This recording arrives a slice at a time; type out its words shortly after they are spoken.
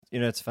You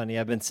know, it's funny.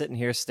 I've been sitting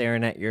here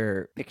staring at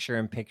your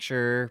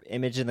picture-in-picture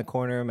image in the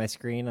corner of my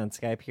screen on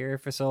Skype here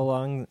for so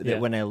long that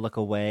when I look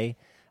away,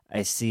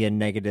 I see a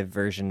negative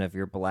version of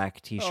your black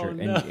T-shirt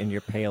and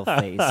your pale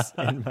face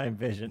in my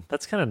vision.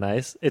 That's kind of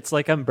nice. It's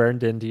like I'm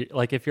burned into,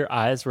 like if your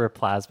eyes were a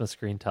plasma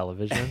screen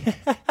television.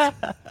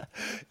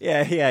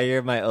 Yeah,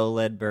 you're my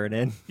OLED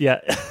burn-in.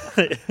 Yeah,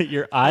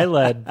 your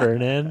eyelid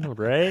burn-in,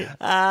 right?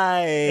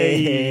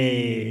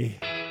 Hey.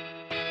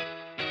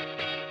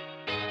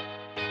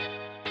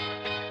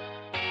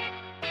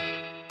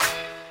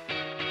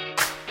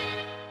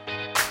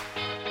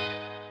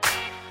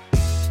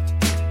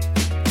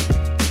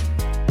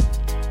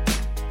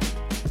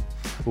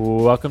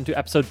 Welcome to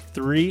episode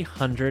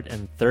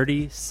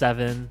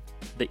 337,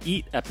 the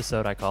EAT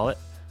episode, I call it,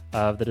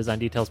 of the Design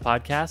Details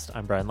podcast.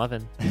 I'm Brian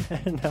Levin.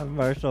 And I'm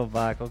Marshall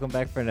Bach. Welcome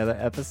back for another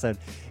episode.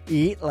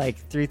 EAT, like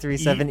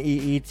 337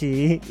 EET.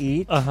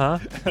 EAT? Uh-huh.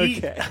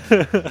 Okay.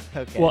 Okay.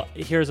 Well,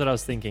 here's what I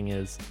was thinking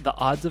is the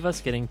odds of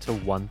us getting to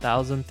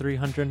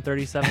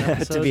 1,337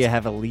 episodes to be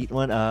have elite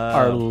one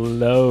are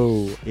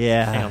low.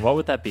 Yeah. Hang on, what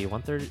would that be?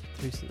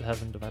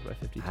 137 divided by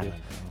 52? I don't know.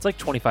 It's like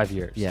 25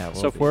 years. Yeah.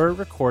 So if we're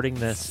recording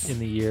this in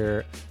the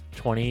year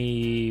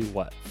 40,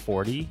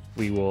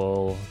 we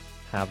will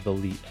have the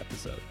elite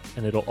episode,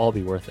 and it'll all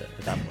be worth it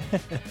at that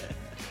point.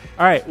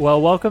 All right,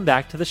 well, welcome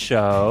back to the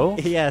show.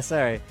 Yeah,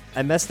 sorry.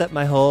 I messed up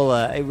my whole...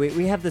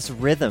 we have this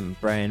rhythm,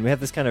 Brian. We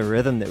have this kind of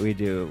rhythm that we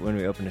do when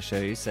we open a show.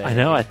 You say... I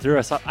know, I threw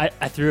a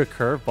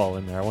curveball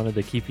in there. I wanted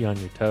to keep you on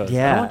your toes.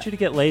 Yeah. I don't want you to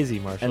get lazy,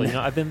 Marshall. You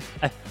know,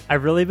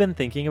 I've really been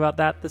thinking about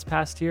that this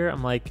past year.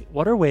 I'm like,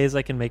 what are ways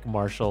I can make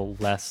Marshall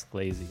less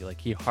lazy? Like,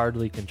 he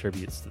hardly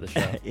contributes to the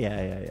show.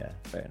 Yeah.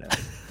 Fair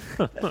enough.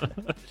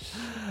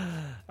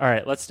 All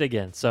right, let's dig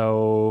in.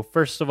 So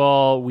first of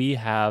all, we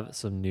have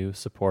some new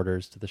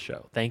supporters to the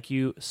show. Thank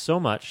you so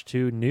much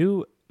to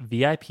new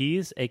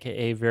VIPs,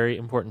 aka Very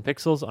Important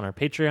Pixels, on our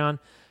Patreon.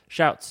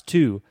 Shouts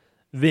to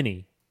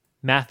Vinny,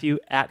 Matthew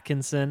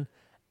Atkinson,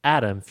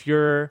 Adam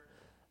Fuhrer,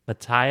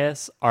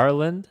 Matthias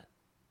Arland,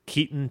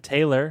 Keaton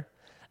Taylor,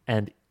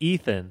 and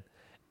Ethan.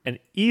 And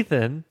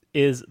Ethan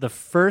is the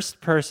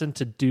first person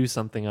to do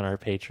something on our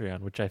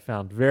Patreon, which I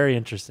found very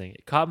interesting.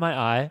 It caught my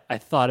eye. I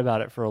thought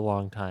about it for a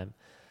long time.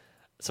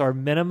 So our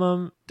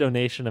minimum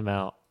donation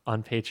amount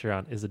on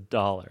Patreon is $1.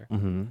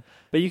 Mm-hmm.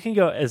 But you can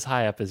go as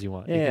high up as you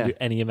want. You Yeah. can do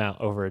any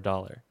amount over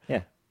 $1.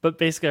 Yeah. But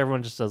basically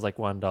everyone just does like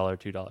 $1,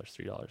 $2,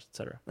 $3,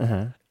 etc.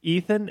 Uh-huh.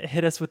 Ethan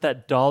hit us with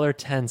that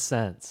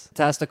 $1.10.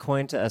 Tossed a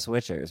coin to us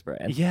witchers,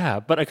 Brian.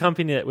 Yeah, but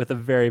accompanied it with a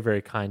very,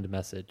 very kind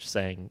message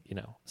saying, you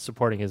know,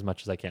 supporting as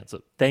much as I can.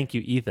 So thank you,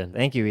 Ethan.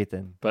 Thank you,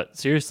 Ethan. But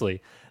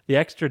seriously, the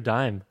extra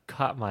dime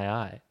caught my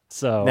eye.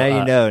 So Now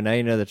you know. Now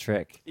you know the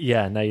trick.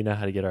 Yeah, now you know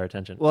how to get our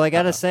attention. Well, I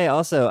got to say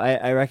also,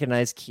 I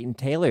recognize Keaton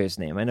Taylor's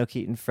name. I know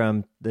Keaton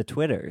from the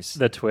Twitters.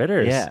 The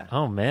Twitters. Yeah.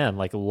 Oh, man,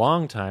 like a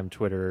long-time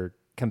Twitter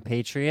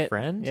Compatriot.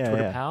 friend, Yeah,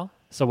 Twitter yeah. pal.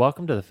 So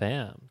welcome to the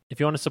fam. If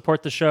you want to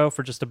support the show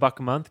for just $1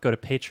 a month, go to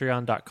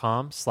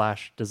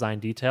patreon.com/design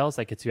details.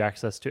 That gets you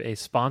access to a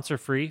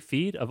sponsor-free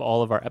feed of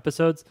all of our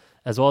episodes,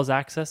 as well as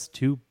access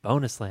to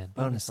Bonus Land.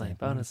 We have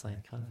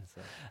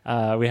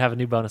a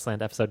new Bonus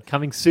Land episode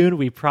coming soon.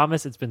 We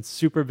promise. It's been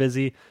super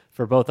busy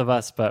for both of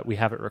us, but we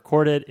have it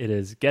recorded. It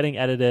is getting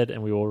edited,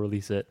 and we will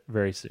release it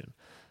very soon.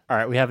 All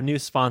right, we have a new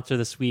sponsor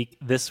this week.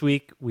 This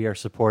week, we are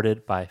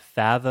supported by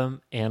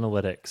Fathom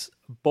Analytics.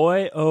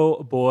 Boy,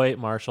 oh boy,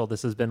 Marshall,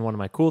 this has been one of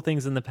my cool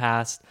things in the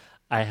past.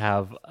 I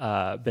have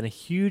been a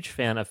huge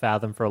fan of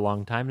Fathom for a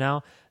long time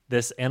now.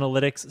 This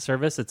analytics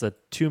service, it's a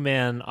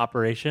two-man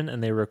operation,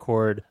 and they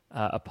record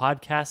a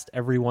podcast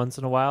every once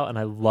in a while, and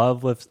I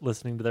love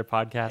listening to their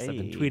podcast. I've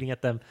been tweeting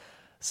at them.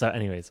 So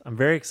anyways, I'm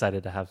very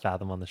excited to have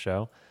Fathom on the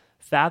show.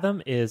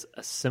 Fathom is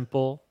a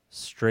simple,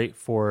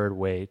 straightforward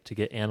way to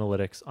get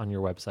analytics on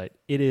your website.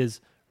 It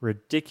is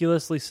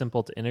ridiculously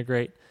simple to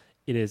integrate.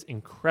 It is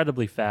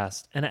incredibly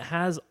fast, and it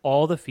has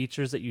all the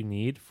features that you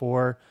need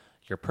for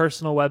your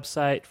personal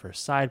website, for a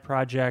side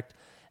project,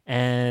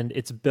 and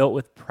it's built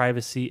with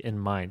privacy in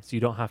mind. So you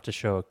don't have to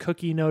show a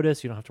cookie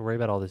notice. You don't have to worry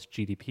about all this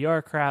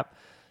GDPR crap.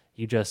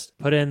 You just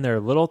put in their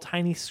little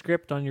tiny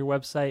script on your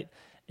website,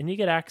 and you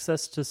get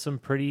access to some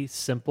pretty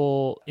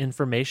simple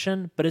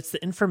information, but it's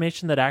the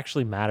information that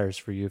actually matters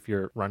for you if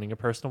you're running a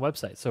personal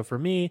website. So for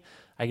me,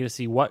 I get to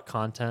see what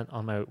content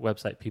on my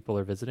website people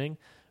are visiting,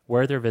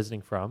 where they're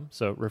visiting from,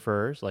 so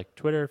referrers like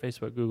Twitter,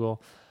 Facebook,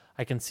 Google.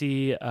 I can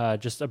see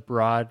just a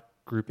broad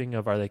grouping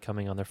of are they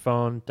coming on their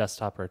phone,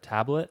 desktop, or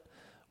tablet,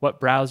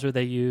 what browser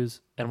they use,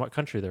 and what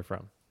country they're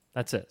from.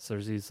 That's it. So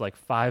there's these like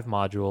 5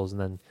 modules, and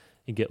then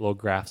you get little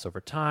graphs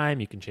over time.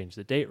 You can change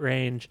the date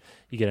range.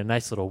 You get a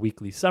nice little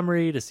weekly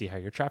summary to see how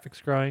your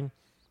traffic's growing.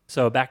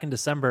 So back in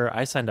December,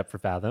 I signed up for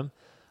Fathom.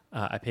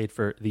 I paid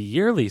for the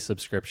yearly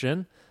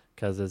subscription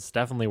because it's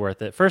definitely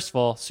worth it. First of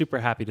all, super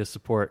happy to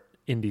support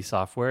indie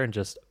software and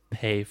just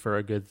pay for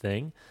a good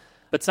thing.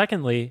 But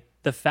secondly,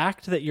 the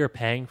fact that you're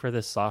paying for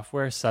this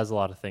software says a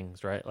lot of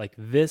things, right? Like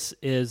this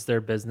is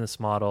their business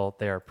model.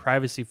 They are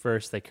privacy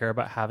first. They care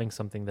about having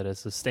something that is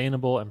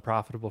sustainable and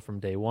profitable from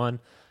day one.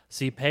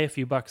 So you pay a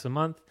few bucks a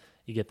month,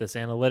 You get this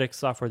analytics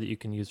software that you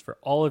can use for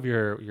all of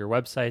your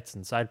websites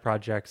and side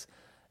projects.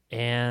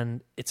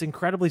 And it's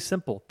incredibly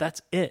simple.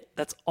 That's it.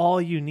 That's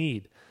all you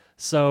need.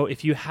 So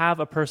if you have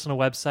a personal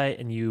website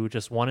and you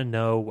just want to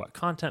know what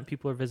content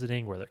people are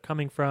visiting, where they're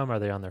coming from, are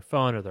they on their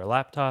phone or their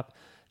laptop,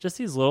 just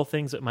these little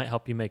things that might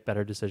help you make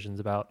better decisions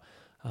about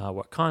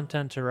what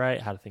content to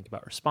write, how to think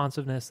about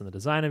responsiveness and the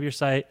design of your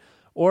site.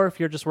 Or if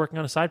you're just working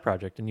on a side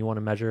project and you want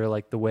to measure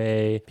like the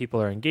way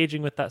people are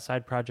engaging with that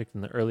side project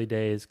in the early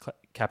days,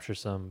 capture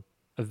some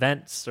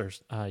events, or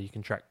you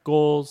can track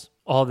goals.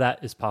 All of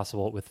that is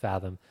possible with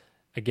Fathom.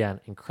 Again,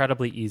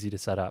 incredibly easy to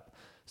set up.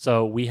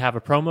 So we have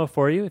a promo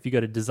for you. If you go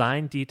to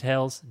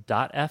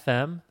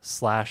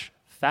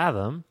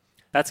designdetails.fm/Fathom,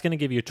 that's going to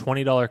give you a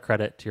 $20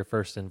 credit to your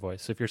first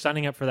invoice. So if you're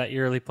signing up for that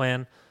yearly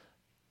plan,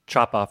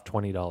 chop off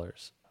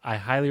 $20. I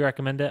highly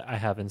recommend it. I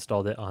have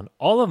installed it on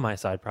all of my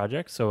side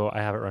projects. So I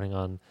have it running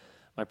on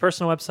my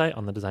personal website,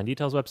 on the Design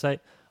Details website,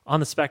 on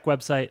the Spec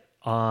website,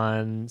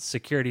 on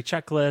Security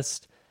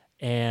Checklist,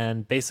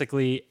 and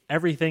basically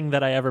everything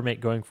that I ever make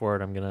going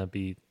forward, I'm going to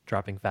be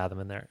dropping Fathom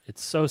in there.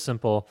 It's so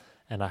simple,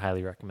 and I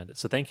highly recommend it.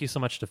 So thank you so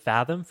much to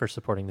Fathom for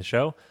supporting the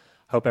show.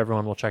 Hope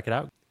everyone will check it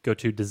out. Go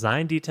to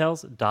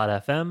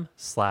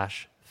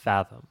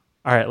designdetails.fm/Fathom.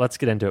 All right, let's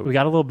get into it. We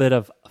got a little bit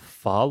of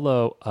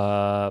follow-up.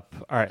 All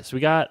right, so we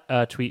got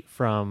a tweet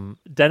from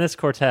Dennis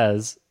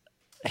Cortez.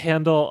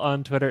 Handle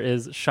on Twitter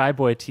is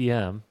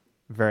ShyBoyTM.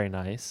 Very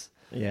nice.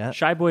 Yeah.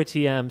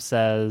 ShyBoyTM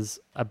says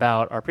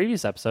about our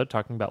previous episode,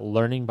 talking about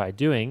learning by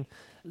doing,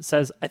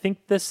 says, I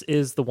think this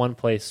is the one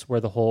place where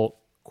the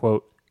whole,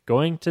 quote,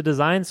 going to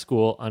design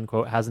school,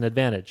 unquote, has an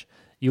advantage.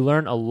 You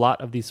learn a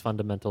lot of these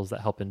fundamentals that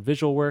help in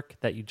visual work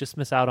that you just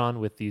miss out on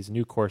with these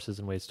new courses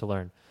and ways to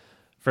learn.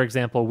 For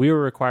example, we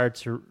were required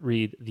to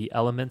read the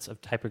elements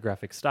of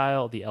typographic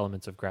style, the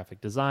elements of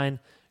graphic design,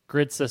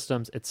 grid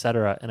systems,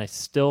 etc., and I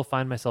still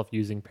find myself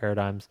using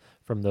paradigms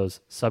from those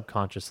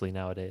subconsciously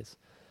nowadays.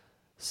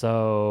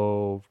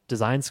 So,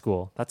 design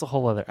school, that's a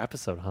whole other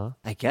episode, huh?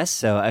 I guess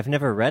so. I've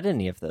never read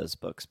any of those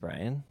books,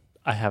 Brian.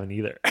 I haven't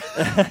either.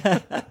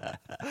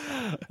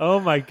 Oh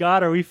my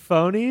God, are we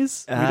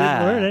phonies? We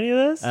didn't learn any of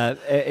this?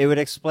 It would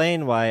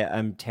explain why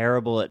I'm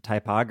terrible at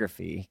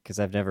typography, because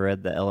I've never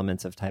read the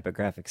elements of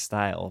typographic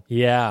style.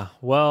 Yeah,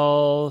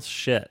 well,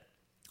 shit.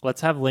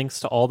 Let's have links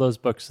to all those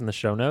books in the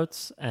show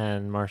notes.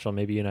 And Marshall,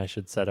 maybe you and I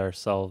should set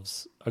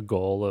ourselves a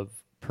goal of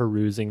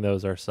perusing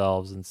those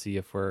ourselves and see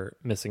if we're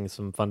missing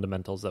some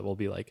fundamentals that will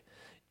be like,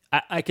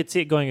 I could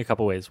see it going a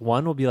couple ways.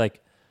 One will be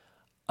like,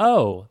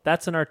 oh,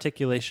 that's an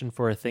articulation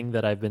for a thing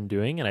that I've been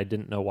doing and I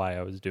didn't know why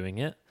I was doing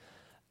it.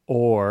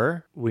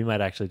 Or we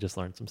might actually just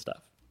learn some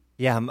stuff.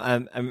 Yeah,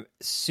 I'm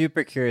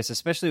super curious,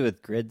 especially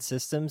with grid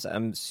systems.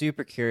 I'm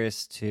super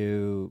curious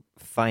to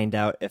find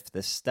out if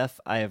the stuff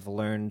I have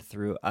learned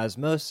through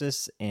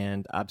osmosis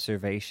and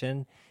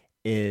observation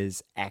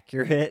is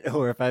accurate,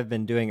 or if I've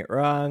been doing it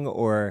wrong,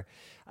 or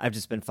I've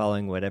just been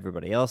following what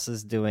everybody else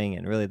is doing,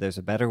 and really there's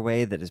a better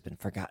way that has been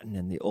forgotten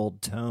in the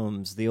old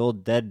tomes, the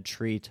old dead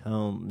tree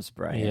tomes,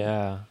 Brian.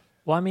 Yeah.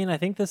 Well, I mean, I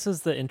think this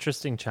is the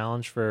interesting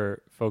challenge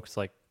for folks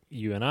like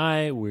you and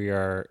I. We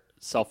are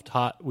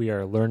self-taught. We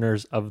are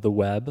learners of the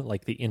web,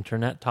 like the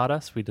internet taught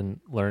us. We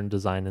didn't learn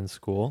design in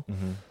school.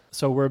 Mm-hmm.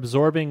 So we're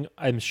absorbing,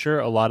 I'm sure,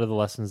 a lot of the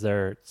lessons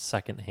there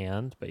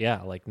secondhand. But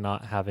yeah, like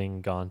not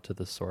having gone to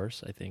the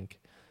source, I think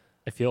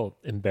I feel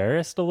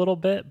embarrassed a little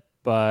bit,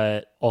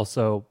 but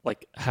also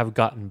like have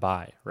gotten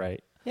by,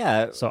 right?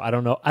 Yeah. So I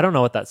don't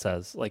know what that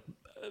says. Like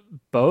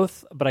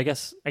both, but I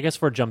guess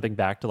we're jumping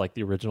back to like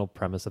the original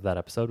premise of that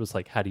episode was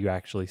like, how do you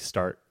actually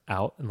start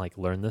out and like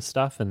learn this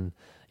stuff? And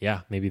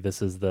yeah, maybe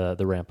this is the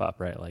ramp up,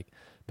 right? Like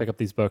pick up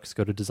these books,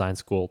 go to design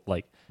school,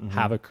 like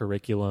have a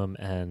curriculum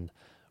and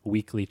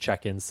weekly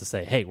check-ins to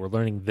say, hey, we're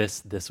learning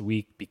this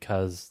week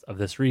because of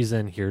this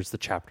reason. Here's the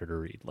chapter to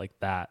read. Like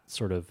that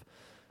sort of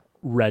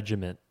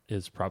regiment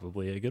is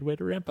probably a good way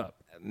to ramp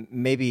up.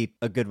 Maybe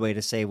a good way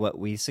to say what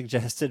we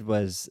suggested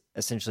was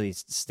essentially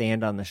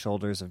stand on the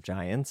shoulders of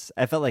giants.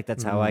 I felt like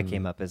that's how I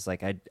came up, is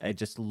like I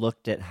just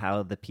looked at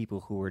how the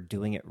people who were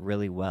doing it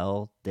really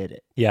well did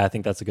it. Yeah, I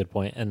think that's a good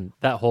point. And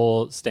that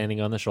whole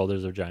standing on the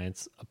shoulders of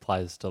giants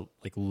applies to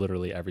like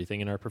literally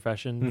everything in our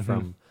profession,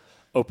 from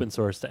open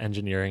source to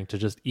engineering to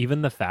just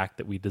even the fact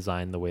that we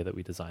design the way that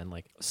we design.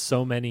 Like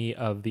so many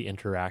of the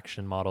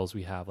interaction models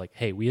we have, like,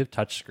 hey, we have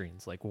touch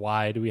screens. Like,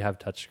 why do we have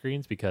touch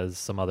screens? Because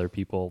some other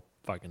people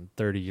fucking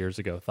 30 years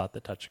ago thought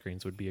that touch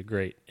screens would be a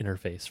great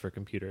interface for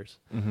computers.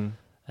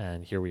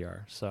 And here we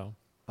are. So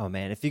oh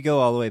man, if you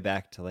go all the way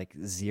back to like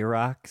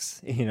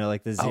Xerox,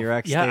 like the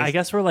Xerox yeah, days. I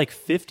guess we're like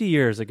 50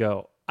 years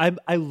ago.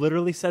 I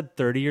literally said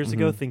 30 years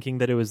ago thinking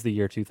that it was the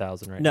year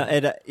 2000 right no,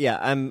 now.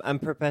 I'm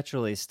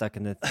perpetually stuck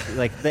in the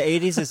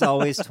 80s is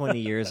always 20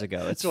 years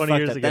ago. It's 20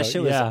 years up. ago. That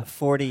shit was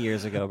 40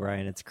 years ago,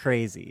 Brian. It's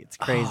crazy. It's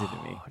crazy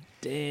to me.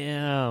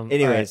 Damn.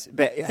 Anyways,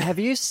 but have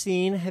you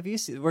seen,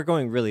 we're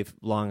going really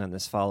long on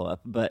this follow-up,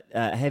 but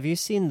have you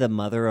seen The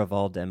Mother of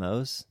All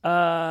Demos?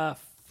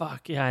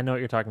 Fuck. Yeah, I know what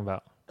you're talking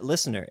about.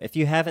 listener, if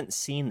you haven't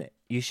seen it,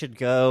 you should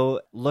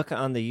go look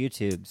on the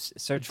YouTubes,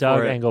 search Doug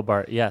for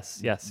Engelbart.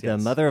 Yes. The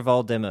Mother of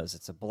All Demos.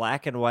 It's a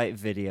black and white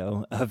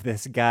video of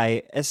this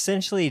guy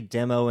essentially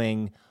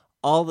demoing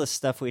all the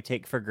stuff we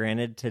take for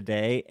granted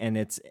today, and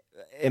it's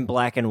in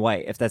black and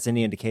white, if that's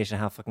any indication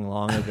how fucking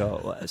long ago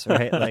it was,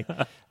 right? Like,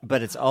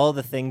 but it's all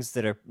the things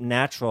that are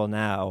natural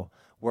now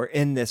were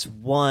in this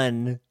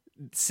one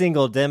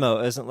single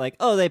demo. It isn't like,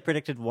 oh, they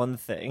predicted one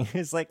thing.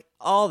 It's like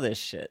all this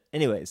shit.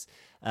 Anyways,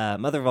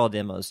 Mother of All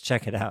Demos,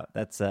 check it out.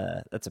 That's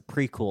a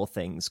pre-cool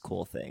things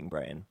cool thing,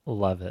 Brian.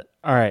 Love it.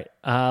 All right,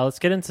 let's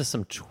get into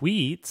some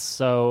tweets.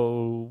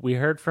 So we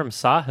heard from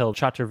Sahil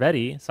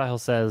Chaturvedi. Sahil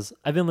says,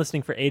 I've been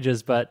listening for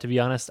ages, but to be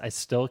honest, I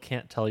still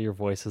can't tell your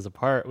voices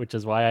apart, which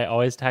is why I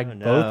always tag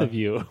both of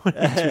you when he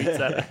tweets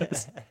at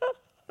us.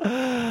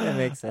 That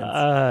makes sense.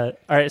 All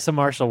right, so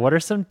Marshall, what are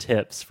some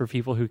tips for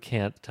people who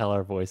can't tell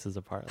our voices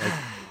apart? Like,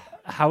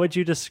 how would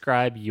you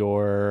describe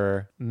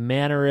your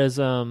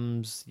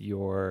mannerisms,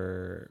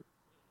 your...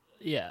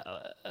 Yeah.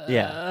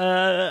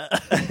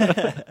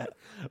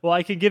 Well,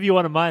 I can give you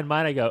one of mine.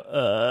 Mine, I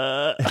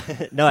go,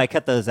 No, I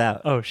cut those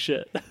out. Oh,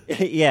 shit.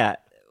 Yeah.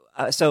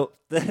 So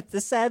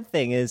the sad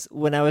thing is,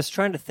 when I was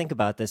trying to think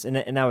about this,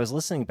 and I was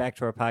listening back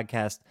to our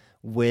podcast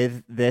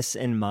with this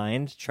in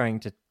mind, trying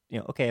to,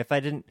 okay, if I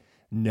didn't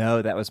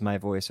know that was my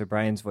voice or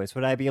Brian's voice,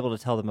 would I be able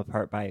to tell them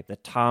apart by the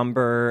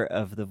timbre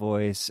of the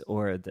voice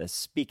or the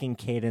speaking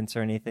cadence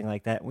or anything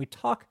like that? And we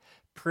talk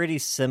pretty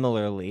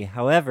similarly.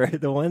 However,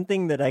 the one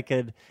thing that I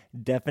could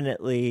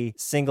definitely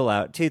single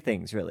out, two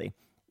things really.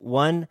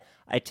 One,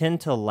 I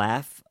tend to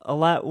laugh a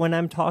lot when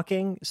I'm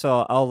talking,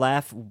 so I'll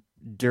laugh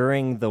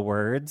during the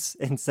words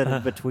instead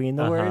of between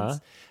the words.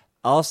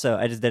 Also,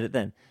 I just did it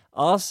then.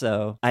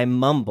 Also, I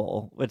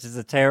mumble, which is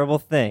a terrible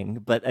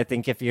thing, but I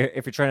think if you're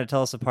trying to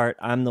tell us apart,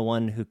 I'm the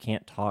one who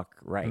can't talk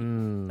right.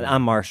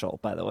 I'm Marshall,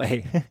 by the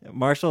way.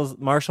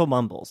 Marshall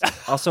mumbles.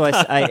 Also,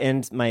 I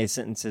end my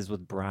sentences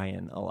with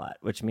Brian a lot,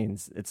 which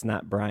means it's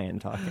not Brian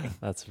talking.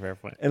 That's a fair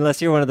point.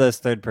 Unless you're one of those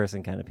third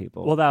person kind of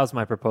people. Well, that was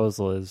my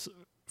proposal, is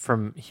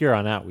from here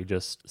on out, we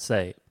just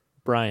say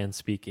Brian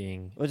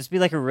speaking. It'll just be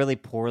like a really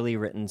poorly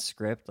written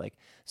script, like,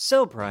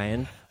 so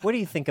Brian, what do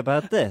you think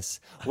about this?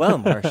 Well,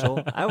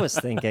 Marshall, I was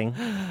thinking.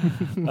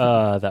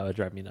 That would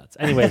drive me nuts.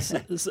 Anyways,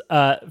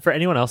 for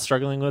anyone else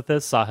struggling with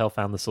this, Sahil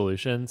found the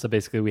solution. So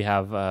basically we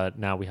have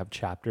now we have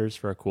chapters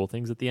for our cool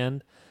things at the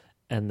end,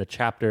 and the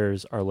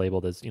chapters are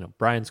labeled as,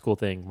 Brian's cool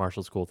thing,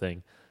 Marshall's cool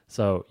thing.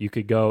 So you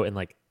could go and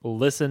like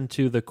listen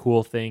to the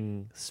cool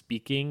thing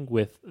speaking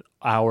with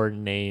our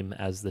name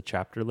as the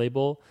chapter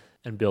label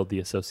and build the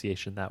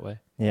association that way.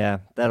 Yeah,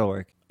 that'll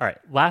work. All right.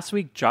 Last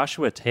week,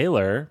 Joshua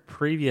Taylor,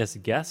 previous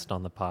guest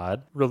on the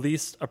pod,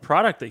 released a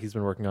product that he's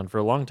been working on for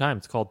a long time.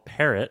 It's called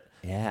Parrot.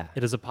 Yeah.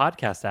 It is a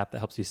podcast app that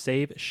helps you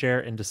save, share,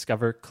 and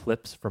discover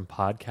clips from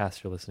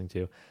podcasts you're listening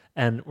to.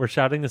 And we're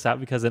shouting this out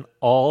because in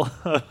all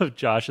of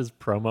Josh's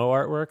promo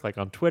artwork, like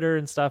on Twitter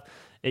and stuff,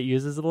 it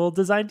uses a little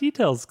design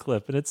details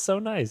clip, and it's so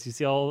nice. You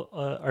see all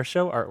our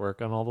show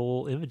artwork on all the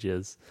little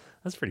images.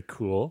 That's pretty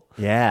cool.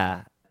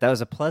 Yeah. That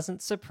was a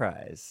pleasant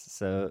surprise,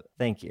 so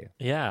thank you.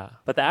 Yeah,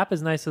 but the app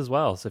is nice as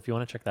well, so if you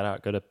want to check that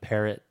out, go to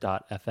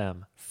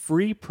parrot.fm.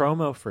 Free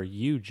promo for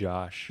you,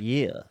 Josh.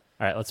 Yeah. All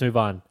right, let's move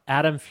on.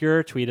 Adam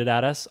Fuhrer tweeted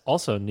at us,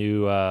 also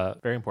new,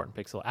 very important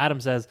pixel. Adam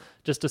says,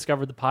 just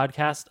discovered the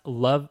podcast.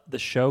 Love the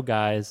show,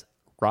 guys.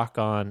 Rock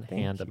on.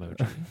 Thank hand you.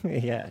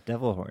 Emoji. Yeah,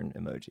 devil horn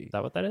emoji. Is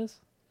that what that is?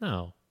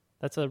 No.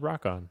 That's a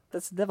rock on.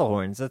 That's devil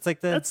horns. That's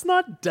like the... That's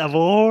not devil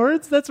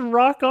horns. That's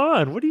rock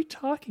on. What are you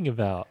talking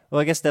about?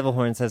 Well, I guess devil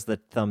horns has the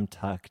thumb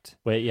tucked.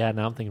 Wait, yeah,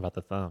 now I'm thinking about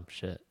the thumb.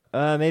 Shit.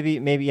 Maybe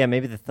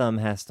the thumb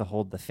has to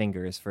hold the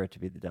fingers for it to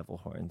be the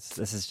devil horns.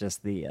 This is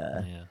just the...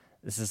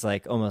 This is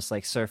like almost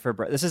like surfer...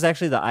 This is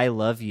actually the I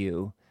love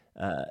you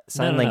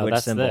sign language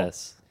that's symbol.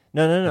 This.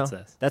 No.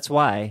 That's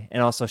why.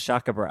 And also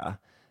shaka bra.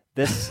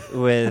 This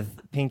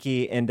with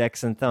pinky,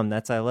 index, and thumb.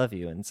 That's I love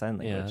you in sign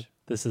language. Yeah.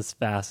 This is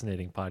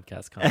fascinating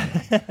podcast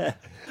content.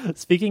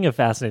 Speaking of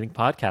fascinating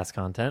podcast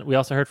content, we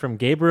also heard from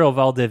Gabriel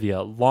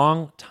Valdivia,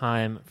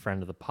 longtime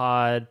friend of the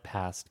pod,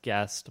 past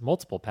guest,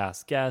 multiple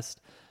past guest,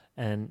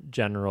 and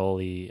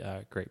generally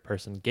a great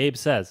person. Gabe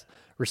says,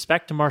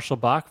 respect to Marshall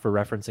Bach for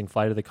referencing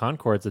Flight of the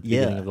Conchords at the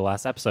beginning of the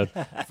last episode.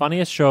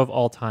 Funniest show of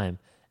all time.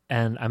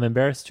 And I'm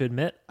embarrassed to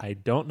admit, I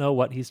don't know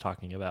what he's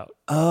talking about.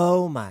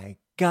 Oh my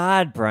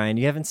God, Brian,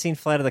 you haven't seen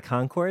Flight of the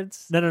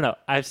Conchords? No.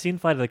 I've seen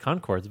Flight of the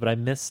Conchords, but I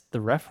missed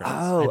the reference.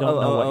 I don't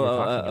know what you're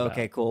talking about.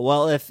 Okay, cool.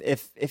 Well,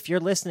 if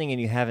you're listening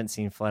and you haven't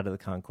seen Flight of the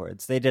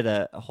Conchords, they did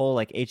a whole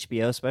like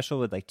HBO special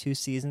with like 2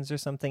 seasons or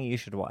something. You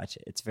should watch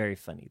it. It's very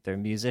funny. They're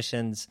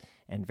musicians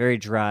and very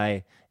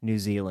dry New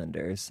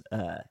Zealanders.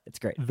 It's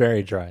great.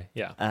 Very dry,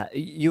 yeah.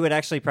 You would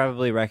actually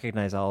probably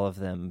recognize all of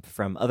them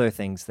from other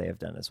things they have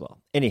done as well.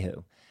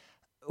 Anywho,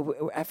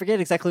 I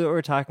forget exactly what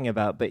we're talking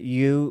about, but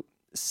you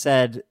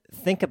said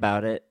think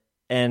about it,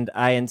 and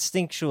I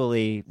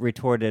instinctually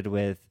retorted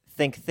with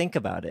think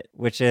about it,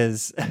 which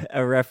is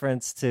a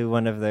reference to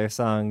one of their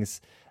songs,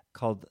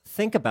 called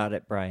Think About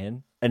It,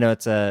 Brian. I know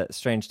it's a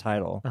strange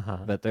title,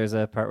 but there's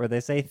a part where they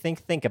say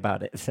think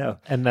about it. So,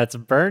 and that's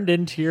burned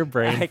into your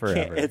brain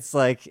forever. It's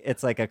like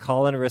a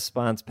call and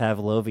response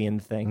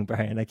Pavlovian thing,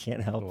 Brian. I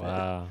can't help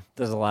it.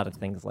 There's a lot of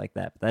things like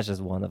that, but that's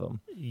just one of them.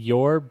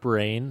 Your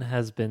brain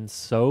has been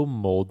so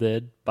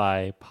molded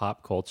by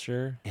pop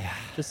culture. Yeah.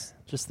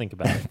 Just think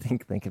about it.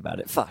 think about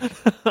it. Fuck.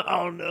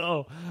 Oh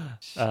no.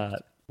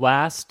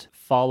 Last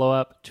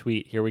follow-up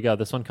tweet. Here we go.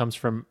 This one comes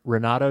from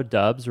Renato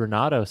Dubs.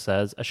 Renato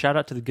says, a shout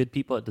out to the good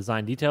people at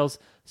Design Details.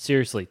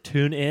 Seriously,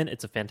 tune in.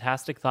 It's a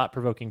fantastic,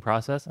 thought-provoking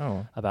process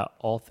about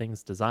all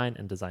things design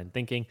and design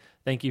thinking.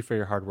 Thank you for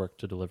your hard work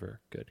to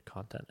deliver good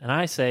content. And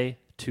I say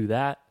to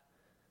that,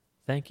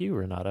 thank you,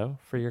 Renato,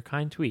 for your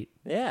kind tweet.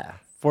 Yeah.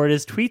 For it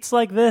is tweets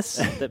like this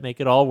that make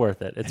it all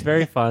worth it. It's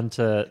very fun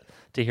to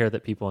hear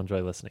that people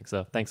enjoy listening.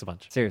 So thanks a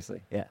bunch.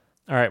 Seriously, yeah.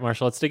 All right,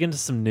 Marshall, let's dig into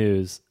some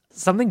news.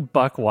 Something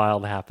buck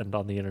wild happened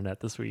on the internet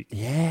this week.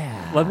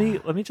 Yeah. Let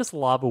me just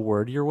lob a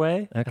word your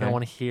way, okay. and I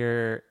want to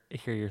hear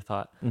your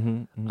thought.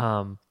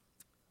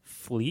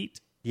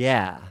 Fleet.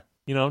 Yeah.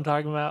 You know what I'm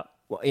talking about?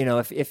 Well,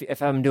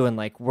 if I'm doing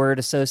like word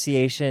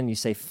association, you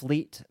say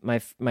fleet. My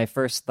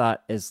first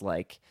thought is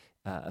like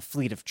a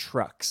fleet of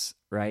trucks,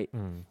 right?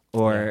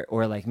 Or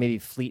like maybe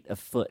fleet of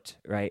foot,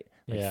 right?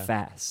 Like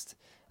fast.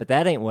 But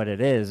that ain't what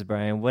it is,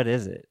 Brian. What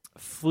is it?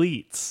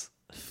 Fleets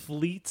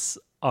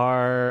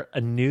are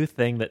a new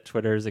thing that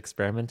Twitter is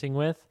experimenting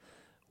with,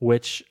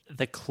 which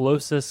the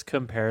closest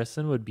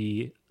comparison would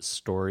be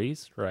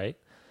stories, right?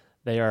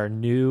 They are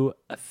new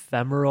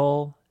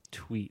ephemeral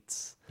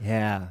tweets.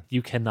 Yeah.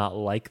 You cannot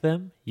like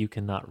them. You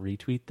cannot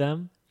retweet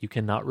them. You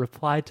cannot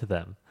reply to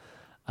them.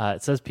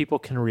 It says people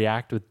can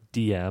react with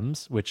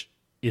DMs, which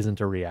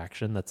isn't a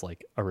reaction. That's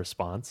like a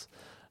response.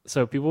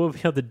 So people will be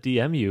able to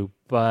DM you,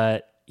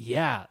 but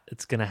yeah,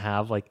 it's going to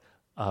have like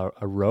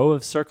a row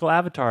of circle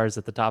avatars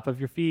at the top of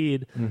your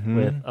feed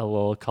with a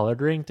little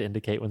colored ring to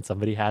indicate when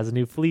somebody has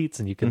new fleets,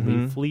 and you can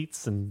leave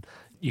fleets, and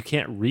you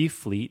can't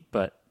refleet,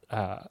 but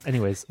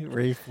anyways.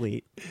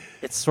 Refleet.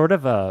 It's sort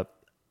of a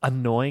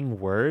annoying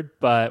word,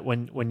 but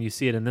when you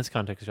see it in this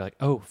context, you're like,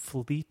 oh,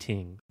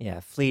 fleeting. Yeah,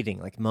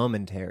 fleeting, like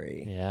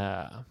momentary.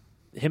 Yeah.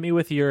 Hit me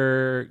with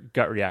your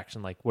gut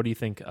reaction. Like, what do you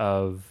think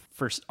of,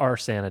 for our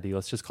sanity,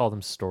 let's just call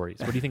them stories.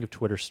 What do you think of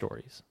Twitter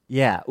stories?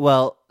 Yeah,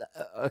 well,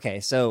 okay,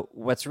 so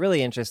what's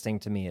really interesting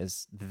to me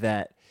is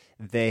that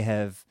they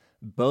have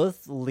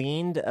both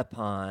leaned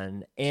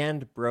upon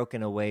and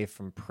broken away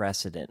from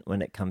precedent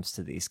when it comes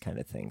to these kind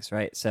of things,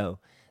 right? So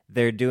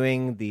they're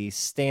doing the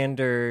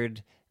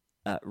standard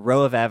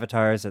row of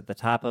avatars at the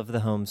top of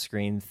the home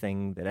screen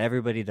thing that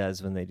everybody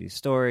does when they do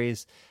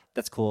stories.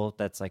 That's cool.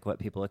 That's like what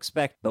people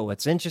expect. But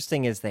what's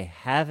interesting is they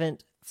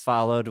haven't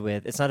followed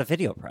with, it's not a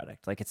video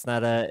product. Like it's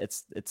not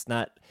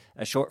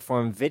a short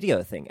form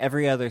video thing.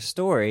 Every other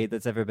story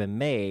that's ever been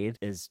made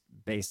is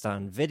based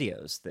on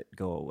videos that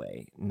go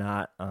away,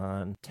 not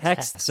on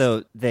text.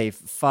 So they've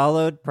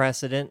followed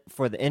precedent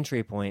for the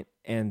entry point,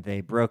 and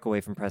they broke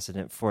away from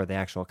precedent for the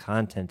actual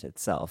content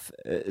itself.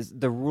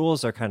 The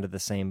rules are kind of the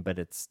same, but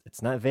it's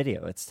not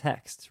video, it's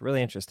text. It's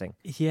really interesting.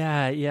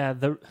 Yeah.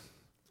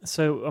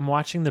 So I'm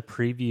watching the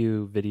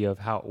preview video of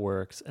how it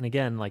works. And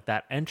again, like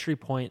that entry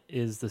point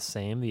is the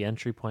same. The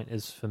entry point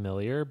is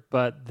familiar,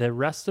 but the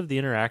rest of the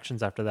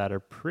interactions after that are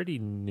pretty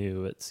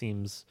new. It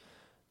seems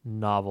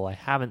novel. I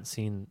haven't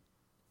seen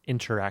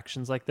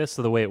interactions like this.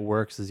 So the way it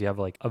works is you have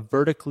like a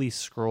vertically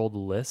scrolled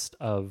list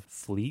of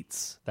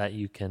fleets that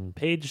you can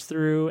page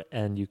through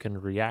and you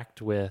can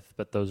react with,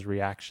 but those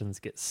reactions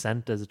get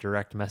sent as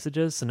direct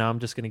messages. So now I'm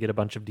just going to get a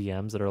bunch of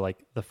DMs that are like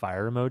the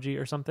fire emoji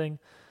or something.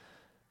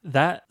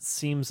 That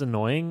seems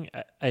annoying.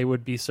 I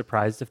would be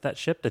surprised if that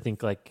shipped. I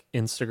think like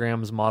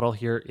Instagram's model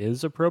here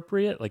is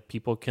appropriate. Like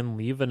people can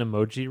leave an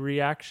emoji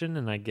reaction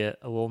and I get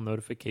a little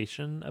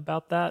notification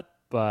about that.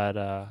 But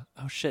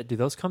oh shit, do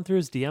those come through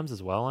as DMs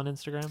as well on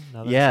Instagram?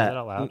 Now that I say that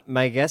out loud?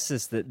 My guess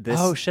is that this.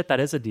 Oh shit, that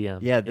is a DM.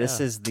 Yeah, this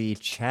is the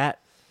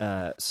chat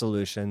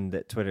solution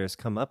that Twitter has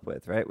come up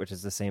with, right? Which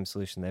is the same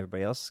solution that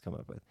everybody else has come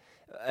up with.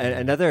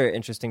 Another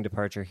interesting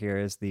departure here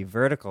is the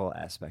vertical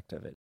aspect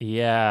of it.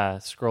 Yeah,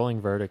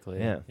 scrolling vertically.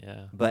 Yeah.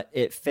 Yeah. But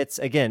it fits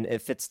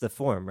the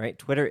form, right?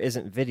 Twitter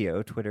isn't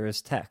video, Twitter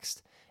is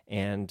text.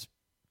 And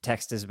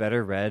text is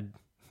better read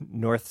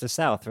north to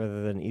south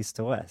rather than east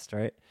to west,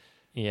 right?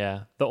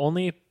 Yeah. The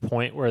only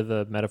point where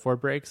the metaphor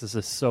breaks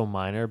is so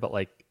minor, but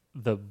like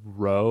the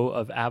row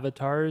of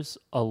avatars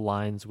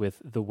aligns with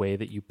the way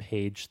that you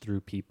page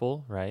through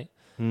people, right?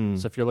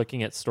 So if you're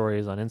looking at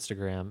stories on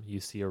Instagram,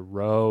 you see a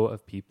row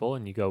of people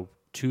and you go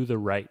to the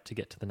right to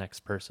get to the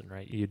next person,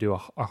 right? You do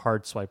a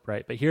hard swipe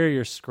right. But here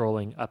you're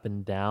scrolling up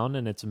and down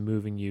and it's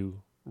moving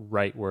you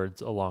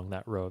rightwards along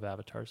that row of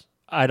avatars.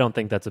 I don't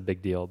think that's a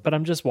big deal, but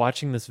I'm just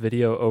watching this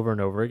video over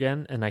and over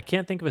again, and I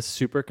can't think of a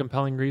super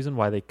compelling reason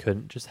why they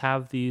couldn't just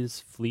have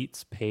these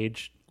fleets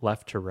paged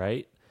left to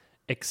right,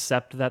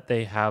 except that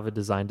they have a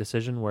design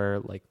decision where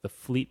like the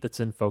fleet that's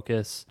in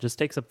focus just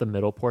takes up the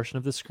middle portion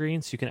of the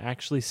screen, so you can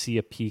actually see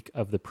a peek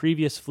of the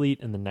previous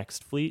fleet and the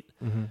next fleet,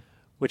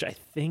 which I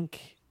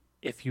think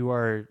if you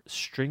are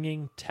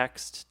stringing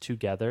text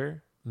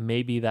together,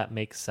 maybe that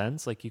makes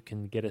sense. Like you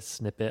can get a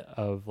snippet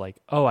of like,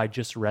 oh, I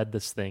just read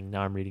this thing.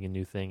 Now I'm reading a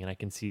new thing and I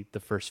can see the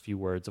first few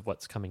words of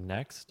what's coming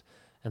next.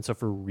 And so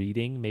for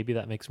reading, maybe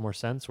that makes more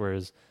sense.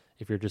 Whereas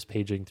if you're just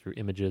paging through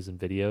images and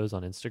videos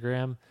on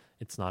Instagram,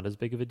 it's not as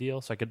big of a deal.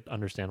 So I could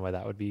understand why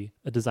that would be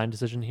a design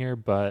decision here,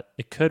 but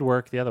it could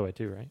work the other way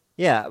too, right?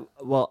 Yeah.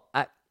 Well,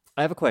 I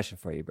have a question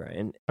for you,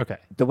 Brian. Okay.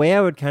 The way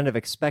I would kind of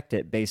expect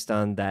it based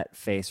on that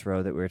face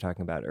row that we were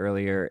talking about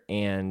earlier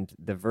and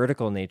the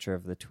vertical nature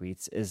of the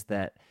tweets is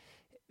that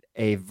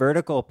a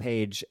vertical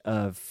page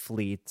of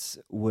fleets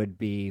would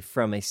be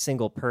from a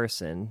single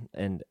person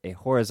and a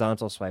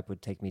horizontal swipe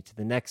would take me to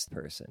the next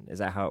person. Is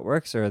that how it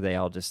works, or are they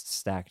all just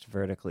stacked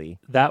vertically?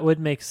 That would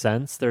make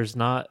sense. There's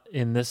not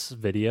in this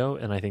video,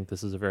 and I think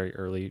this is a very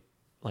early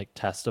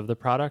test of the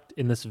product.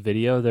 In this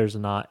video, there's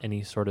not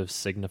any sort of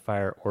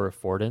signifier or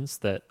affordance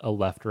that a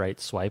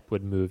left-right swipe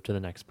would move to the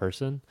next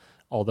person,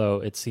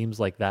 although it seems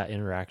like that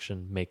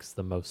interaction makes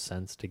the most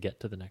sense to get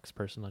to the next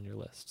person on your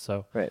list.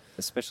 So right,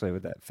 especially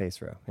with that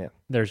face row. Yeah.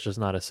 There's just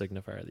not a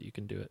signifier that you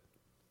can do it,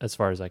 as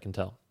far as I can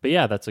tell. But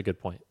yeah, that's a good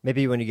point.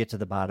 Maybe when you get to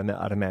the bottom, it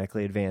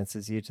automatically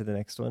advances you to the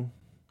next one.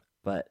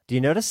 But do you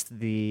notice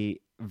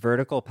the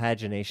vertical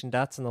pagination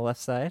dots on the left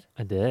side?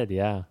 I did,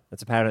 yeah.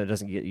 That's a pattern that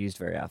doesn't get used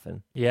very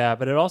often. Yeah,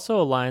 but it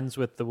also aligns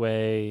with the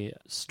way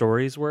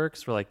stories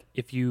works, where like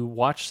if you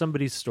watch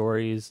somebody's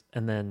stories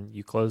and then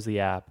you close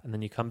the app and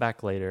then you come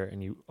back later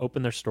and you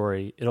open their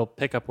story, it'll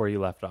pick up where you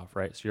left off,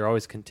 right? So you're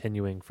always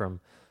continuing from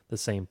the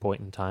same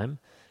point in time.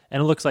 And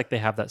it looks like they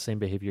have that same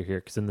behavior here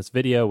because in this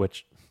video,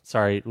 which,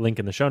 sorry, link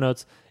in the show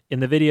notes,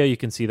 in the video you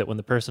can see that when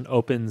the person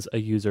opens a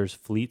user's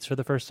fleets for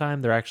the first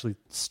time, they're actually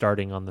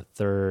starting on the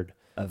third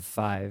of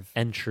 5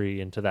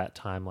 entry into that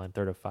timeline,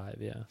 3rd of 5,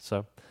 yeah.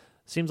 So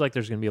seems like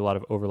there's going to be a lot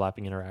of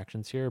overlapping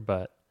interactions here,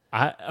 but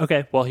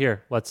okay, well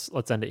here, let's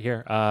end it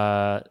here.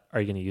 Are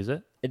you going to use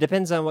it? It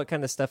depends on what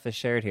kind of stuff is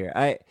shared here.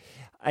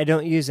 I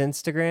don't use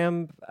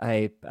Instagram.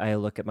 I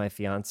look at my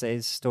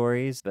fiance's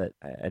stories, but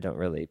I don't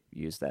really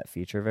use that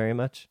feature very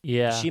much.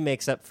 Yeah. She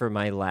makes up for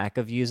my lack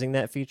of using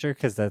that feature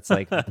because that's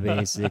like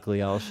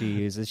basically all she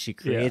uses. She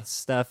creates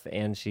stuff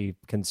and she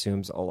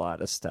consumes a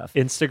lot of stuff.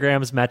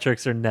 Instagram's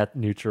metrics are net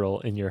neutral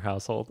in your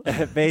household.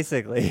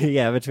 Basically,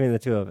 yeah, between the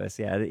two of us.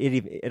 Yeah,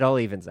 it all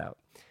evens out.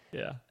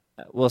 Yeah.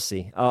 We'll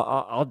see.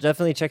 I'll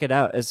definitely check it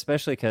out,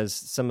 especially because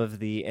some of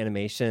the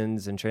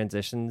animations and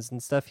transitions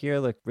and stuff here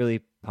look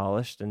really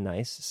polished and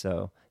nice.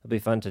 So it'll be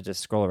fun to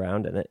just scroll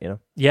around in it, you know?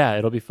 Yeah,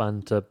 it'll be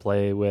fun to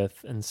play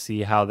with and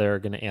see how they're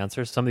going to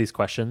answer some of these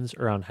questions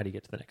around how do you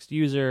get to the next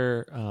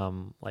user,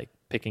 like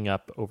picking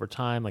up over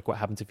time, like what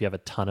happens if you have a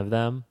ton of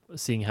them.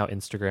 Seeing how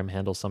Instagram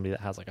handles somebody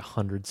that has like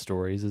 100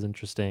 stories is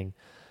interesting.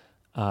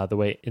 The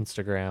way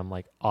Instagram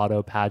like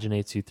auto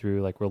paginates you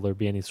through, like will there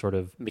be any sort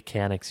of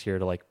mechanics here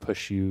to like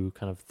push you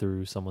kind of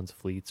through someone's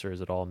fleets, or is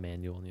it all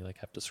manual and you like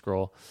have to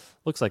scroll?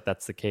 Looks like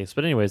that's the case.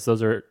 But anyways,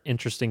 those are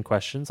interesting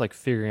questions, like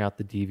figuring out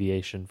the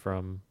deviation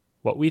from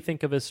what we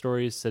think of as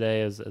stories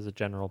today as a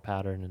general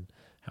pattern and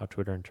how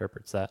Twitter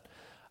interprets that.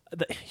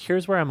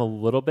 Here's where I'm a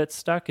little bit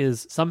stuck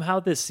is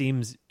somehow this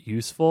seems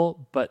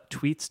useful, but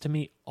tweets to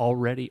me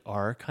already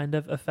are kind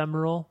of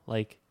ephemeral.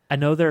 Like I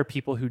know there are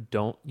people who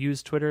don't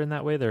use Twitter in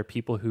that way. There are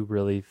people who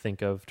really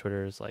think of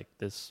Twitter as like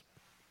this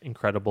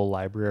incredible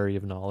library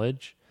of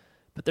knowledge.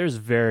 But there's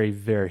very,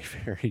 very,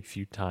 very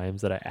few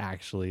times that I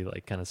actually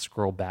like kind of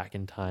scroll back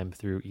in time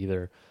through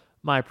either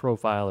my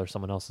profile or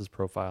someone else's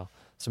profile.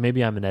 So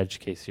maybe I'm an edge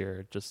case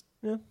here. Just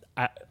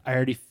I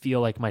already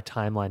feel like my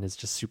timeline is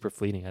just super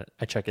fleeting.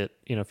 I check it,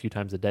 a few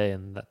times a day,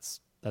 and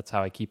that's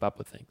how I keep up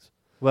with things.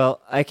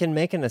 Well, I can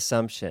make an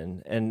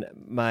assumption, and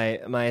my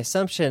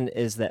assumption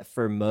is that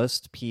for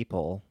most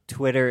people,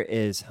 Twitter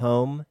is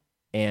home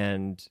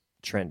and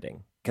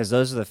trending, because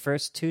those are the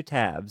first 2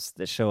 tabs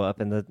that show up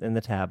in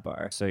the tab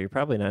bar. So you're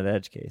probably not an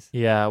edge case.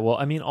 Yeah, well,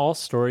 I mean, all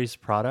stories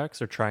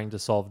products are trying to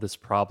solve this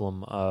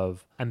problem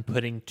of I'm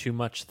putting too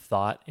much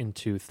thought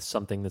into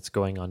something that's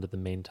going onto the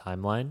main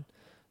timeline.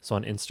 So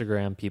on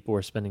Instagram, people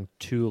were spending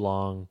too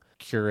long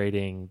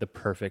curating the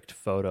perfect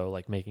photo,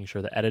 like making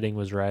sure the editing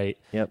was right.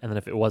 Yep. And then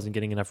if it wasn't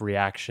getting enough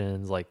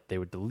reactions, like they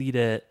would delete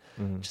it.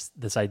 Just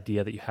this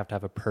idea that you have to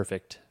have a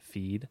perfect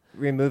feed.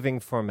 Removing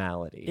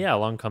formality. Yeah,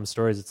 along comes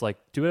stories. It's like,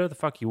 do whatever the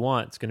fuck you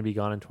want. It's going to be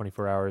gone in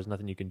 24 hours.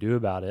 Nothing you can do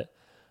about it.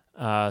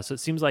 So it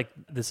seems like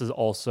this is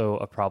also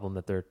a problem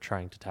that they're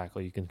trying to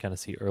tackle. You can kind of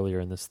see earlier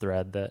in this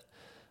thread that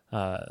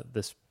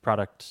this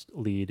product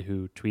lead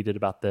who tweeted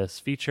about this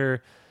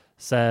feature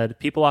said,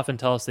 people often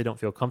tell us they don't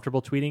feel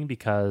comfortable tweeting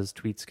because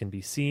tweets can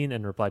be seen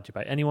and replied to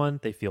by anyone.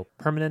 They feel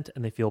permanent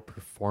and they feel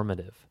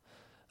performative.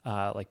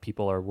 Like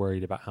people are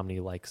worried about how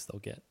many likes they'll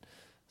get.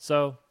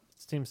 So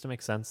it seems to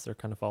make sense. They're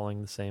kind of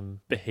following the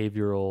same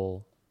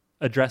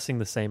addressing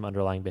the same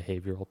underlying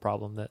behavioral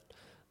problem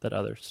that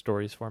other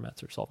stories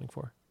formats are solving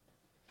for.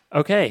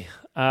 Okay,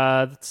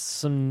 that's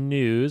some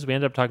news. We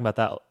ended up talking about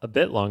that a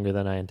bit longer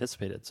than I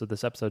anticipated, so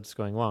this episode is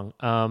going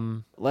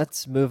long.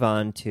 Let's move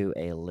on to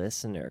a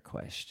listener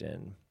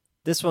question.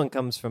 This one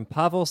comes from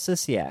Pavel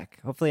Sisiak.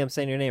 Hopefully I'm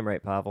saying your name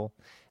right, Pavel.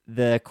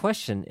 The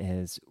question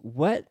is,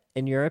 what,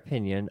 in your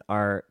opinion,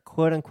 are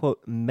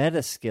quote-unquote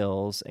meta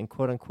skills and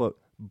quote-unquote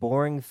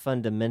boring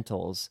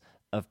fundamentals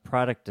of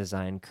product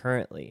design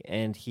currently?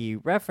 And he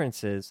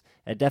references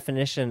a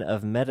definition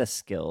of meta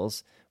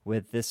skills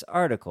with this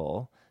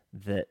article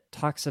that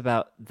talks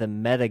about the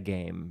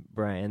metagame,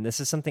 Brian.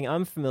 This is something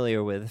I'm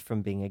familiar with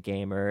from being a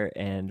gamer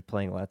and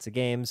playing lots of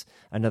games.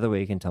 Another way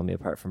you can tell me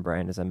apart from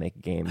Brian is I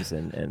make games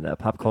and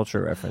pop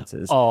culture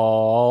references.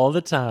 All the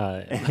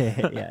time.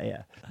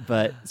 Yeah.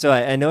 But so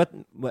I know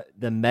what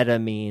the meta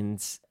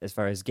means as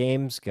far as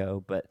games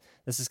go, but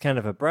this is kind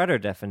of a broader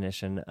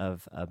definition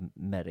of a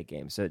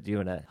metagame. So do you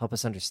want to help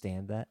us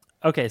understand that?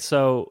 Okay,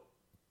 so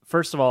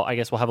first of all, I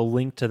guess we'll have a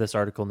link to this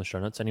article in the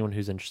show notes. Anyone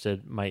who's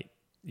interested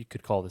you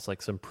could call this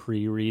like some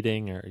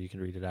pre-reading, or you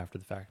can read it after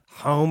the fact.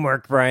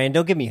 Homework, Brian.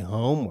 Don't give me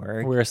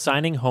homework. We're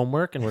assigning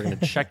homework, and we're going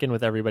to check in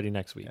with everybody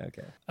next week.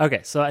 Okay,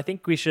 so I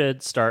think we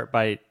should start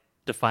by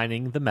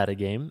defining the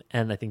metagame,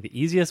 and I think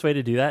the easiest way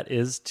to do that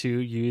is to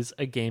use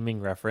a gaming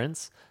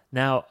reference.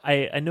 Now,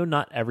 I know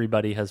not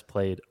everybody has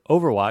played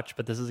Overwatch,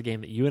 but this is a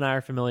game that you and I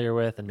are familiar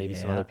with, and maybe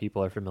some other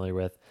people are familiar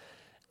with.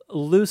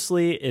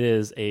 Loosely, it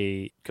is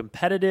a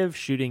competitive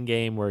shooting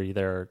game where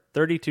there are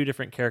 32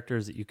 different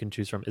characters that you can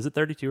choose from. Is it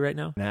 32 right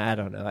now? Nah, I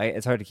don't know.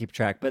 It's hard to keep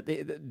track, but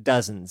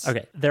dozens.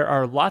 Okay. There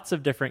are lots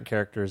of different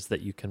characters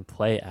that you can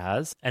play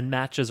as, and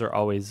matches are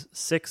always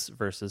 6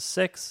 versus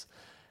 6.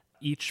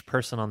 Each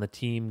person on the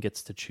team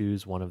gets to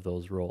choose one of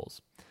those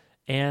roles.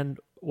 And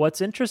what's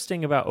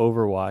interesting about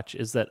Overwatch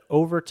is that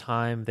over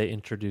time, they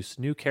introduce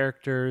new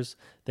characters.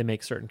 They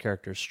make certain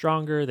characters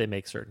stronger. They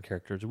make certain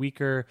characters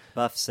weaker.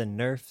 Buffs and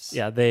nerfs.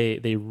 Yeah, they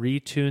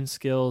retune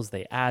skills.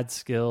 They add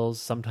skills.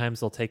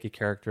 Sometimes they'll take a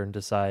character and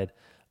decide,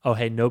 oh,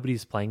 hey,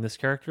 nobody's playing this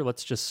character.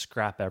 Let's just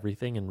scrap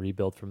everything and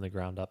rebuild from the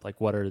ground up.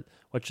 Like, what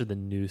should the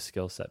new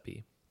skill set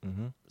be?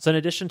 Mm-hmm. So in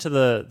addition to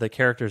the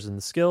characters and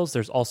the skills,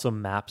 there's also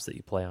maps that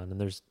you play on.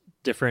 And there's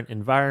different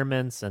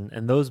environments,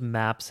 and those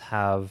maps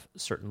have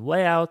certain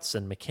layouts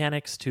and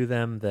mechanics to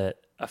them that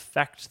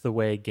affect the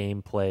way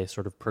gameplay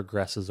sort of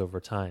progresses over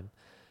time.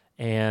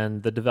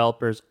 And the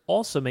developers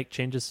also make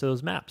changes to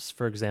those maps.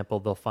 For example,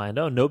 they'll find,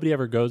 oh, nobody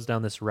ever goes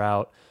down this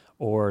route,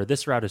 or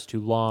this route is too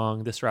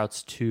long, this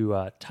route's too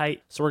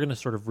tight, so we're going to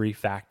sort of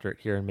refactor it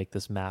here and make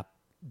this map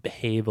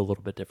behave a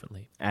little bit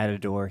differently. Add a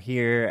door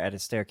here, add a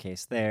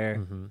staircase there.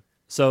 Mm-hmm.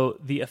 So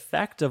the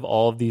effect of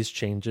all of these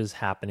changes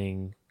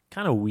happening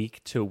kind of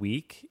week to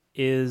week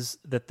is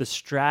that the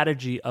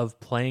strategy of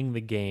playing the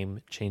game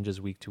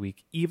changes week to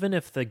week, even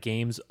if the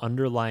game's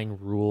underlying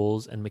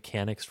rules and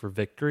mechanics for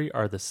victory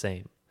are the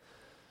same.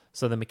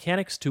 So the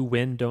mechanics to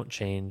win don't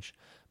change,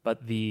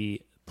 but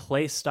the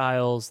play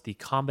styles, the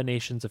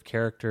combinations of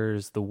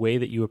characters, the way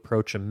that you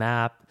approach a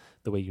map,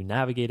 the way you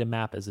navigate a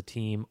map as a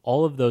team,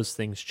 all of those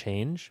things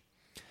change.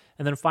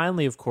 And then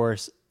finally, of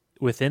course,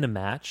 within a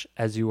match,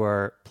 as you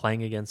are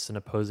playing against an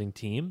opposing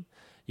team,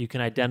 you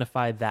can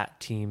identify that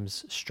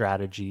team's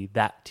strategy,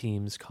 that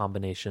team's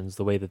combinations,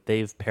 the way that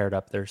they've paired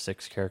up their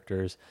 6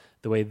 characters,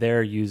 the way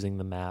they're using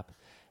the map.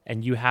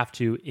 And you have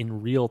to,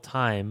 in real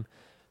time,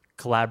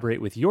 collaborate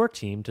with your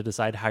team to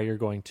decide how you're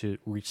going to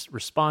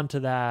respond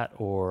to that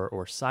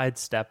or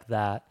sidestep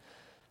that.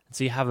 And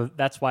so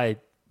that's why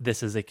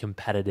this is a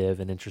competitive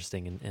and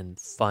interesting and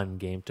fun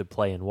game to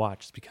play and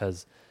watch,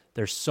 because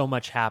there's so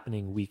much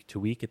happening week to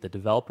week at the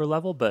developer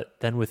level, but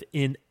then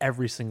within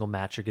every single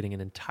match, you're getting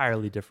an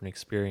entirely different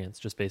experience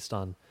just based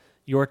on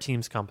your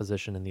team's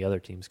composition and the other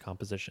team's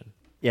composition.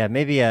 Yeah,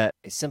 maybe a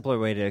simpler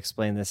way to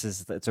explain this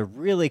is that it's a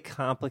really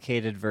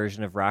complicated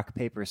version of rock,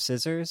 paper,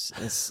 scissors.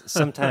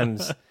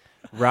 Sometimes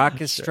rock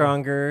is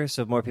stronger,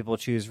 so more people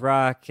choose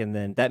rock, and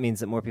then that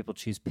means that more people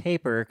choose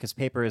paper, because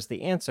paper is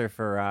the answer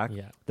for rock.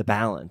 Yeah. The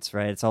balance,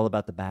 right? It's all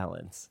about the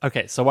balance.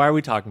 Okay, so why are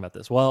we talking about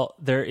this? Well,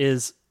 there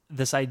is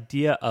this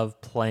idea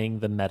of playing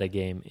the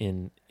metagame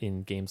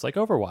in games like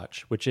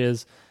Overwatch, which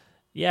is,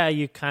 yeah,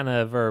 you kind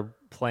of are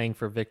playing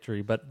for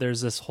victory, but there's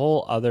this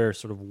whole other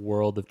sort of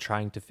world of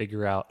trying to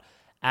figure out,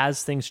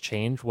 as things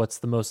change, what's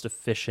the most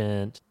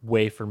efficient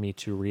way for me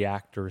to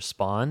react or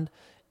respond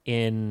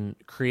in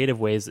creative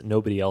ways that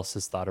nobody else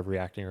has thought of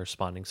reacting or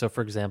responding. So, for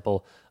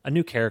example, a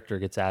new character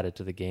gets added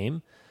to the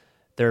game.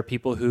 There are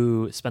people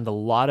who spend a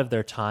lot of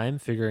their time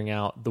figuring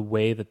out the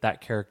way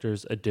that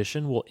character's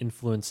addition will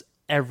influence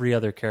every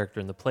other character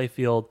in the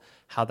playfield,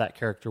 how that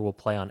character will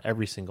play on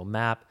every single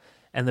map.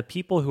 And the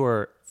people who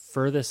are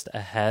furthest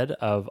ahead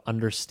of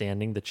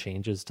understanding the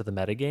changes to the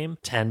metagame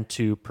tend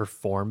to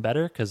perform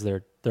better because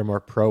they're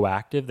more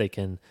proactive. They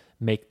can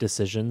make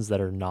decisions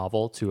that are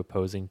novel to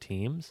opposing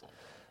teams.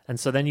 And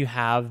so then you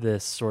have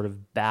this sort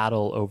of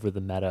battle over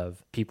the meta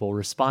of people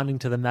responding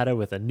to the meta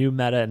with a new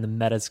meta, and the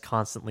meta is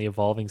constantly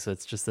evolving. So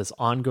it's just this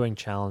ongoing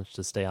challenge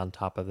to stay on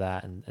top of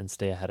that and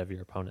stay ahead of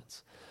your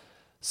opponents.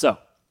 So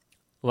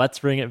let's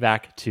bring it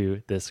back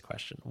to this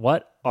question.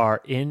 What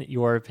are, in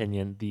your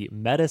opinion, the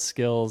meta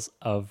skills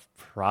of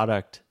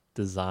product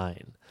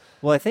design.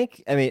 Well,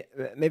 I mean,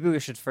 maybe we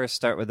should first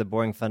start with the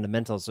boring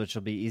fundamentals, which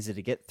will be easy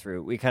to get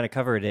through. We kind of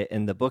covered it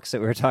in the books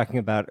that we were talking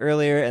about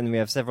earlier, and we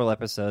have several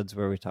episodes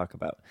where we talk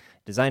about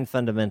design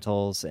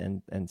fundamentals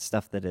and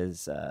stuff that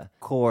is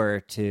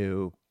core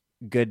to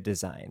good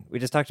design. We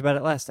just talked about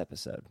it last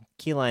episode.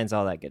 Key lines,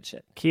 all that good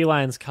shit. Key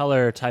lines,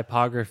 color,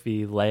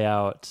 typography,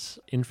 layout,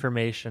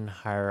 information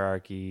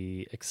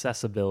hierarchy,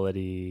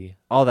 accessibility.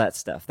 All that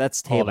stuff.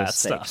 That's table all that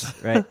stakes,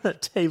 stuff.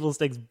 right? Table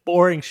stakes,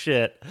 boring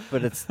shit.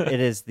 But it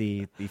is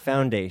the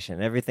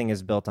foundation. Everything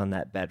is built on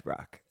that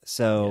bedrock.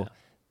 So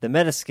the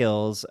meta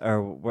skills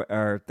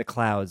are the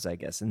clouds, I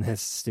guess, in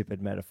this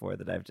stupid metaphor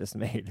that I've just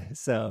made.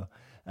 So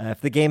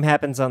if the game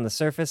happens on the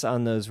surface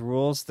on those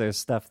rules, there's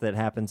stuff that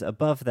happens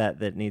above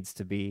that needs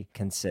to be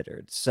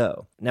considered.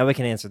 So now we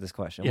can answer this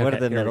question. Yeah, what okay, are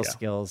the here we middle go.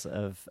 skills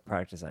of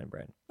product design,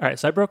 Brian? All right,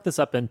 so I broke this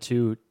up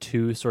into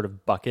two sort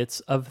of buckets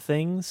of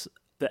things.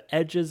 The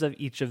edges of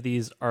each of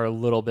these are a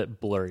little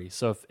bit blurry.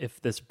 So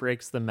if this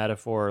breaks the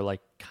metaphor,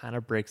 like kind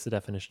of breaks the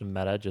definition of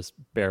meta, just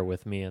bear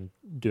with me and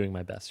doing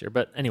my best here.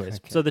 But anyways,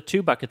 So the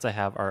two buckets I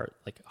have are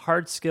like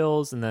hard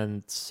skills and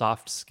then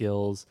soft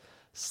skills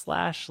 /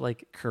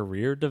 like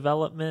career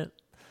development,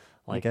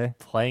 like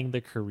playing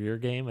the career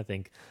game. I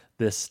think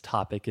this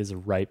topic is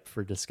ripe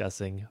for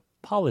discussing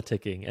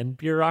politicking and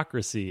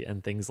bureaucracy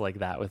and things like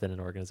that within an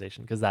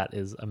organization, because that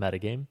is a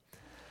metagame.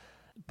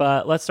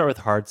 But let's start with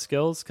hard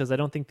skills, because I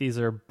don't think these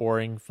are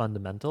boring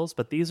fundamentals,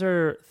 but these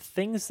are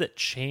things that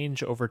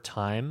change over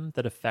time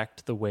that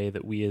affect the way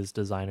that we as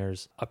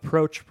designers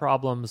approach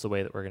problems, the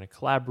way that we're going to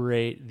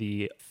collaborate,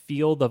 the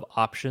field of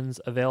options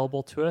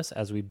available to us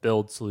as we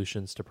build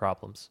solutions to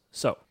problems.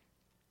 So,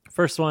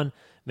 first one,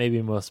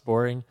 maybe most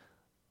boring,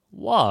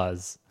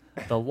 laws.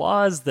 The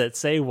laws that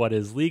say what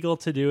is legal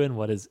to do and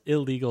what is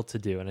illegal to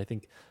do. And I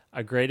think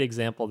a great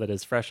example that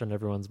is fresh on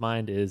everyone's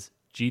mind is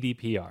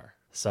GDPR.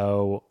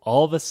 So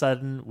all of a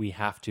sudden, we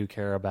have to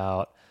care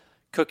about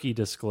cookie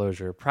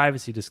disclosure,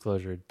 privacy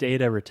disclosure,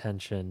 data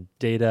retention,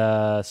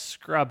 data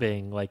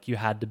scrubbing. Like you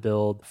had to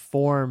build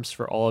forms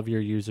for all of your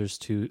users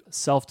to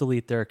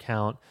self-delete their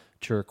account,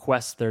 to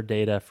request their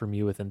data from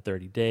you within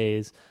 30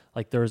 days.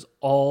 Like there's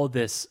all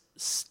this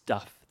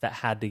stuff that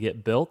had to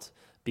get built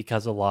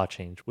because of law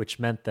change, which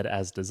meant that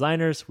as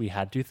designers, we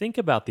had to think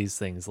about these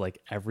things.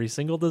 Like every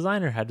single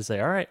designer had to say,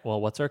 all right,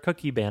 well, what's our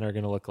cookie banner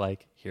going to look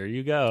like? Here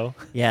you go.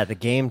 Yeah, the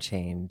game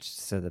changed,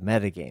 so the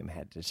metagame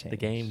had to change. The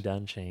game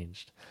done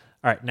changed.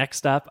 All right,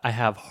 next up, I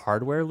have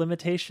hardware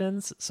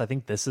limitations. So I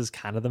think this is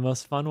kind of the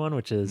most fun one,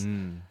 which is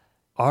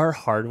our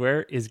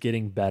hardware is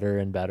getting better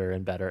and better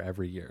and better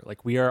every year.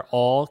 Like we are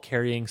all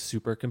carrying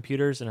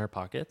supercomputers in our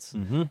pockets.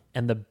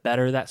 And the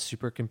better that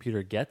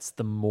supercomputer gets,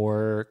 the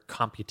more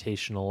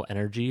computational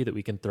energy that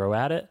we can throw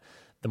at it,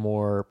 the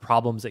more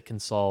problems it can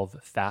solve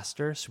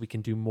faster. So we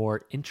can do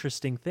more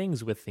interesting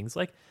things with things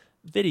like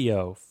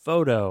video,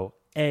 photo,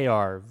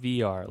 AR,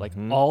 VR. Like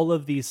all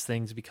of these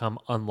things become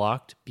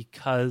unlocked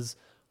because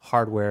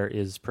hardware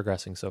is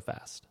progressing so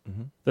fast.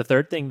 The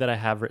third thing that I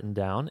have written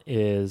down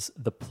is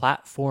the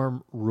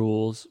platform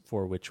rules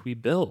for which we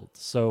build.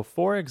 So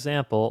for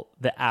example,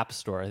 the App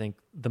Store. I think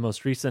the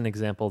most recent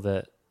example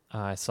that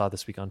I saw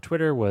this week on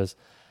Twitter was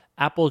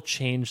Apple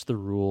changed the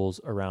rules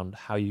around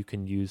how you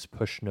can use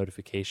push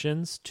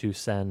notifications to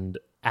send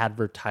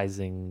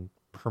advertising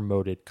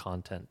promoted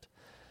content.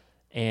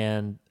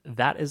 And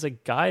that is a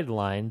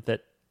guideline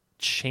that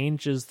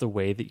changes the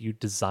way that you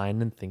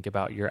design and think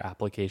about your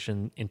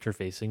application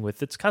interfacing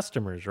with its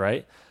customers,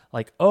 right?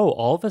 Like, oh,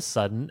 all of a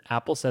sudden,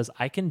 Apple says,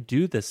 I can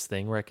do this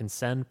thing where I can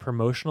send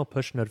promotional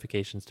push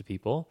notifications to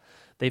people.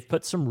 They've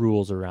put some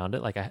rules around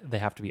it, like they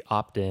have to be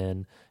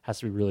opt-in, has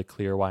to be really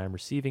clear why I'm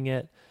receiving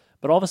it.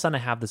 But all of a sudden, I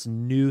have this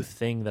new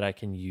thing that I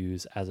can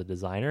use as a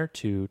designer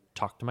to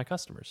talk to my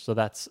customers. So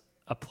that's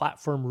a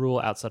platform rule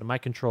outside of my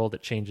control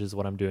that changes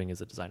what I'm doing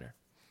as a designer.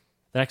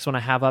 The next one I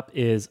have up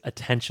is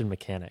attention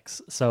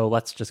mechanics. So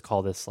let's just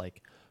call this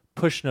like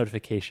push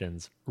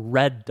notifications,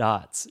 red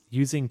dots,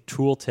 using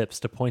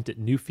tooltips to point at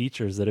new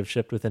features that have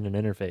shipped within an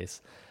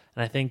interface.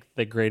 And I think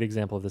the great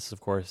example of this,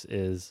 of course,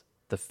 is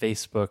the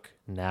Facebook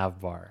nav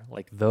bar.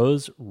 Like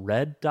those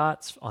red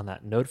dots on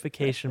that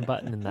notification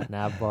button in that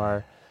nav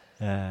bar.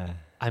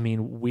 I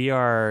mean, we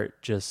are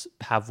just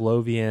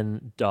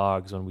Pavlovian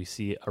dogs when we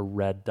see a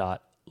red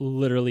dot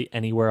literally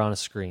anywhere on a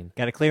screen.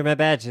 Gotta clear my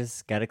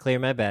badges.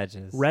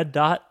 Red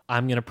dot,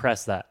 I'm going to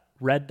press that.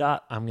 Red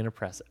dot, I'm going to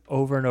press it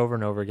over and over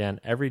and over again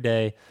every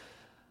day,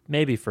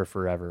 maybe for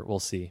forever. We'll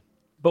see.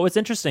 But what's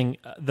interesting,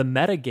 the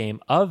metagame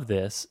of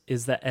this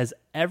is that as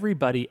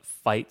everybody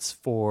fights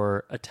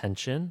for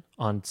attention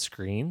on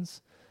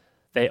screens,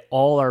 they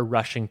all are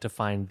rushing to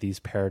find these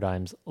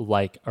paradigms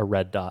like a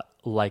red dot,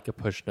 like a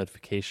push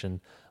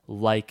notification,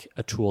 like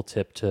a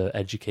tooltip to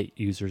educate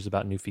users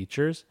about new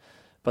features.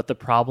 But the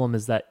problem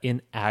is that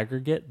in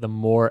aggregate, the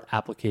more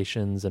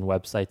applications and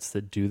websites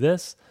that do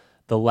this,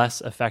 the less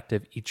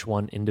effective each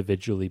one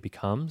individually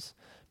becomes,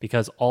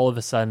 because all of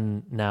a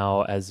sudden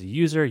now as a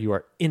user, you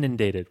are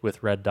inundated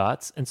with red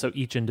dots. And so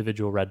each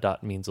individual red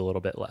dot means a little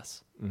bit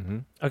less. Mm-hmm.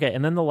 Okay.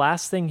 And then the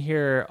last thing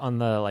here on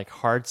the like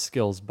hard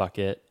skills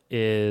bucket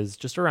is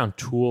just around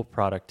tool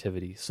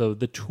productivity. So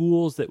the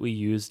tools that we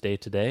use day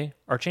to day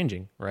are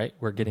changing, right?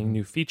 We're getting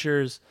new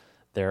features.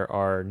 There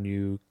are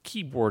new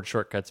keyboard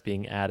shortcuts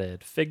being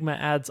added. Figma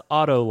adds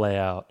auto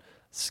layout.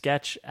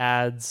 Sketch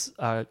adds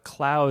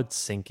cloud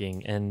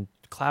syncing and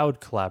cloud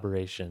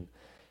collaboration.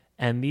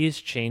 And these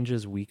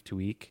changes week to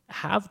week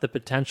have the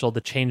potential to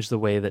change the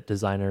way that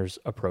designers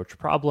approach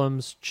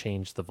problems,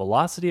 change the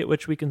velocity at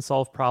which we can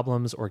solve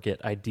problems or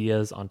get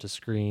ideas onto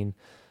screen.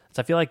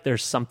 So I feel like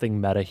there's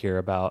something meta here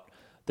about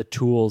the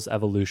tools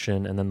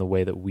evolution and then the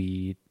way that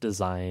we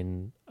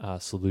design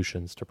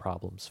solutions to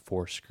problems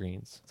for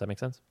screens. Does that make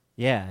sense?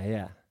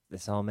 Yeah.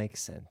 This all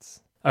makes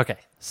sense. Okay,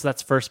 so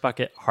that's first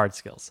bucket, hard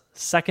skills.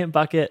 Second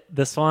bucket,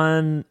 this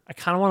one, I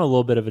kind of want a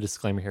little bit of a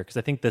disclaimer here because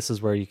I think this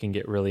is where you can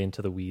get really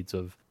into the weeds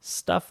of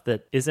stuff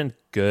that isn't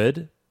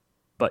good,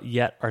 but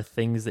yet are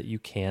things that you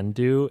can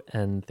do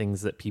and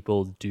things that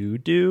people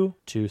do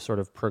to sort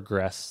of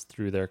progress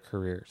through their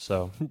career.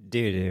 So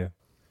do.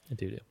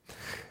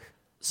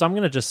 So I'm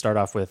going to just start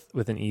off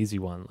with an easy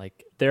one.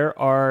 Like there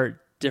are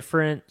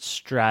different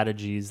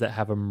strategies that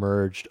have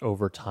emerged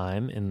over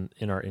time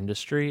in our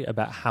industry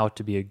about how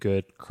to be a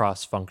good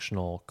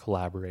cross-functional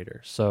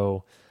collaborator.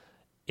 So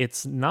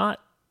it's not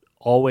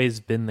always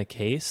been the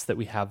case that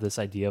we have this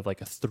idea of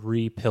like a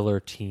 3-pillar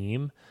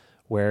team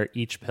where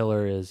each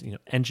pillar is,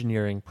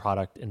 engineering,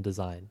 product, and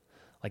design.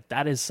 Like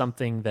that is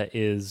something that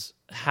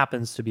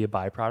happens to be a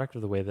byproduct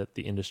of the way that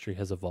the industry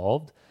has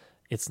evolved.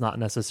 It's not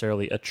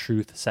necessarily a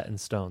truth set in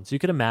stone. So you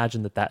could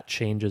imagine that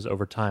changes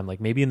over time.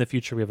 Like maybe in the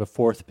future we have a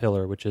 4th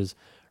pillar, which is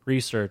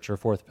research, or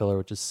 4th pillar,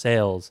 which is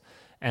sales.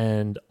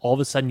 And all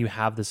of a sudden you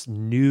have this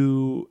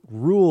new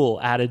rule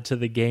added to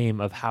the game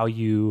of how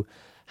you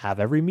have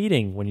every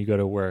meeting when you go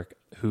to work,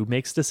 who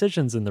makes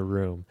decisions in the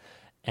room.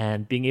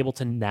 And being able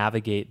to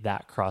navigate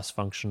that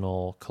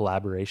cross-functional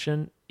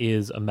collaboration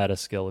is a meta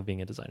skill of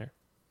being a designer.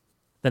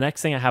 The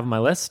next thing I have on my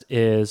list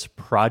is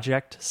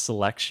project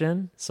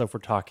selection. So if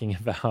we're talking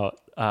about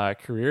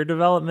career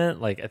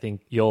development, like I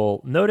think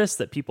you'll notice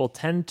that people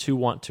tend to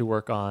want to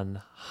work on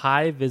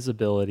high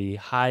visibility,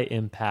 high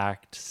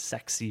impact,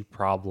 sexy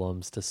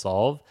problems to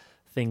solve,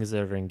 things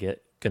that are going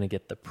to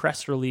get the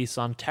press release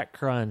on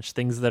TechCrunch,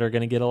 things that are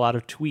going to get a lot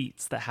of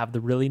tweets, that have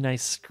the really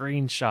nice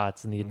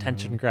screenshots and the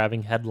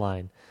attention-grabbing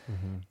headline.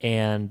 Mm-hmm.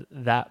 And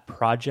that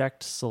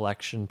project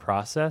selection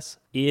process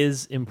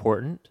is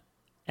important.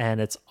 And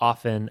it's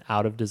often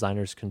out of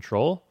designers'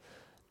 control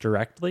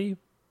directly.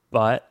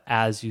 But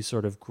as you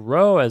sort of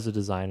grow as a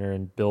designer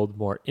and build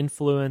more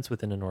influence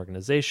within an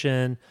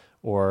organization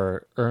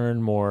or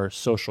earn more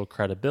social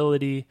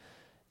credibility,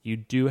 you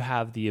do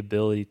have the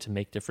ability to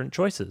make different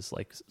choices.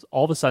 Like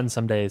all of a sudden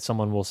someday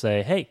someone will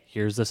say, hey,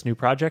 here's this new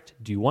project.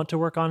 Do you want to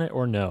work on it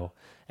or no?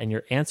 And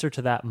your answer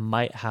to that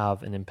might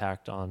have an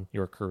impact on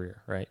your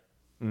career, right?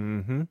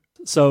 Mm-hmm.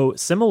 So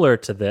similar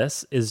to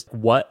this is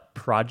what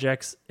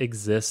projects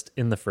exist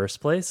in the first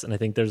place. And I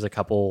think there's a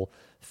couple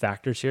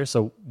factors here.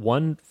 So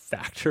one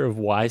factor of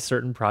why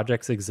certain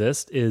projects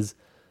exist is,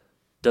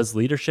 does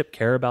leadership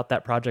care about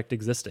that project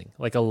existing?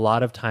 Like a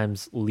lot of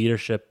times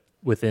leadership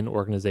within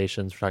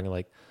organizations, we're talking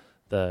like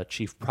the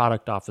chief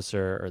product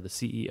officer or the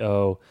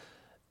CEO,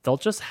 they'll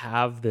just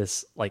have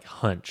this like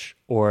hunch,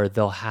 or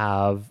they'll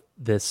have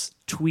this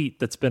tweet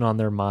that's been on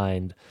their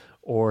mind,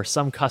 or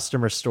some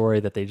customer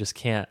story that they just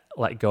can't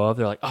let go of.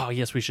 They're like, oh,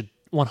 yes, we should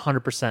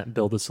 100%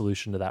 build a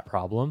solution to that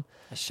problem.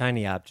 A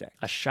shiny object.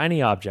 A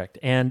shiny object.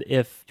 And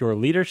if your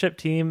leadership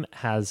team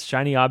has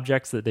shiny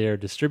objects that they are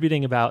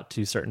distributing about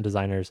to certain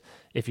designers,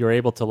 if you're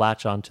able to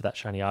latch on to that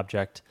shiny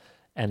object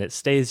and it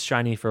stays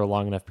shiny for a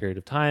long enough period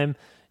of time,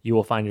 you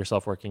will find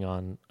yourself working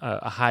on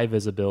a high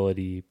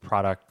visibility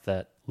product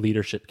that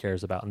leadership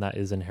cares about. And that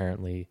is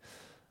inherently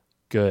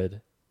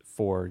good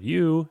for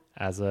you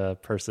as a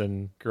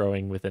person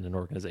growing within an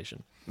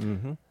organization.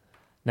 Mm-hmm.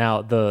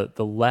 Now, the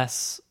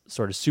less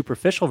sort of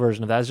superficial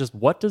version of that is just,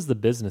 what does the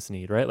business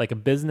need, right? Like a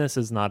business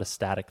is not a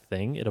static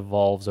thing. It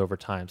evolves over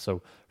time.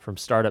 So from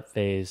startup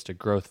phase to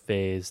growth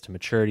phase to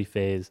maturity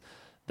phase,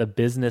 the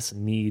business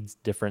needs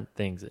different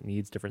things. It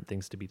needs different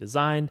things to be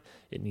designed.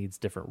 It needs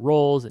different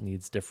roles. It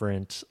needs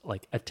different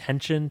like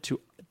attention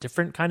to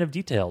different kind of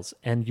details.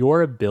 And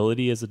your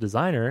ability as a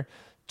designer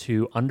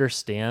to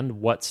understand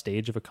what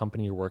stage of a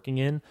company you're working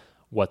in,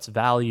 what's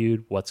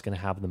valued, what's going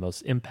to have the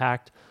most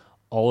impact,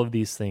 all of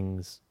these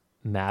things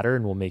matter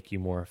and will make you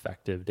more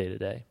effective day to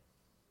day.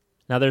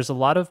 Now, there's a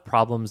lot of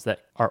problems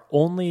that are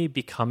only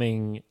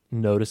becoming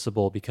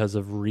noticeable because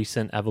of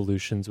recent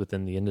evolutions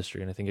within the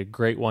industry. And I think a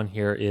great one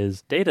here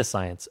is data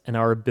science and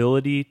our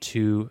ability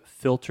to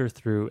filter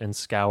through and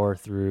scour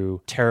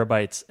through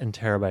terabytes and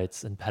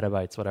terabytes and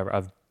petabytes, whatever,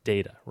 of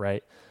data,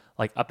 right?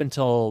 Like up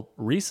until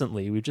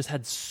recently, we've just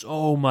had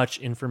so much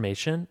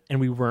information and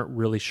we weren't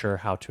really sure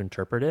how to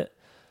interpret it,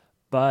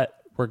 but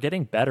we're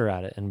getting better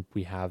at it. And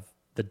we have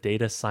the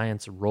data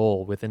science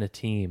role within a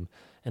team.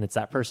 and it's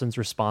that person's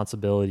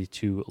responsibility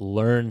to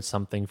learn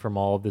something from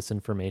all of this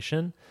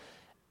information.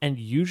 And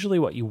usually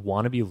what you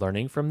want to be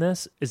learning from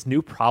this is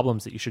new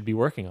problems that you should be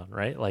working on,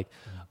 right? Like,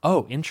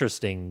 oh,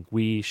 interesting,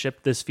 we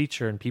shipped this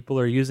feature and people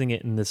are using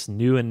it in this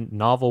new and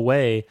novel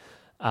way,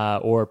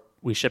 or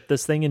we shipped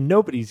this thing and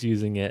nobody's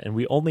using it, and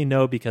we only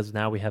know because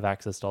now we have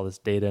access to all this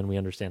data and we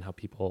understand how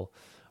people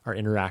are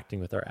interacting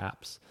with our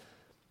apps.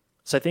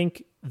 So I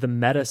think the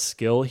meta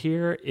skill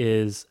here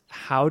is,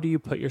 how do you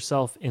put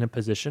yourself in a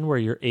position where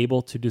you're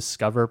able to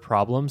discover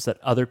problems that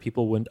other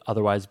people wouldn't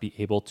otherwise be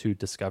able to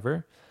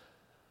discover?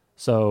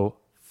 So,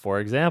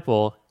 for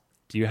example,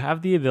 do you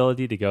have the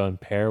ability to go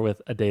and pair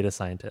with a data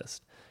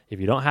scientist? If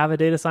you don't have a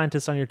data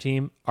scientist on your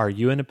team, are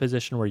you in a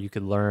position where you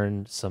could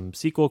learn some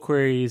SQL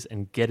queries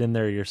and get in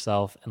there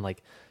yourself and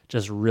like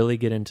just really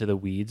get into the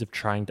weeds of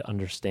trying to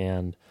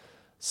understand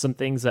some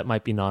things that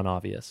might be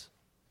non-obvious?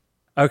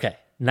 Okay,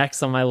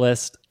 next on my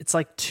list, it's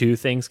like two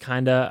things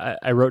kind of.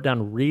 I wrote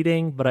down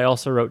reading, but I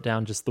also wrote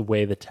down just the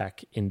way the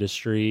tech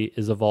industry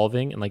is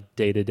evolving and like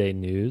day-to-day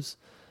news.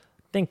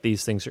 I think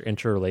these things are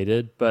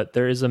interrelated, but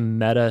there is a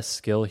meta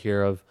skill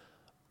here of,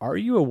 are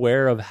you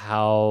aware of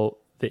how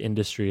the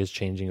industry is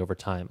changing over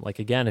time? Like,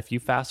 again, if you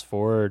fast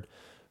forward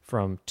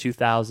from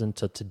 2000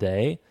 to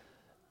today,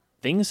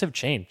 things have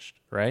changed,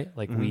 right?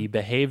 Like we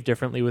behave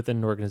differently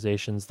within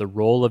organizations. The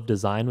role of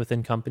design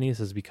within companies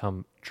has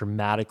become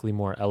dramatically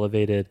more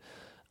elevated,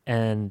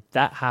 and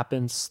that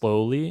happens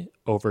slowly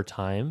over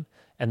time.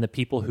 And the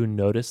people who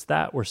noticed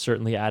that were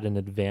certainly at an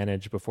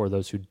advantage before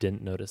those who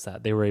didn't notice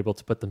that. They were able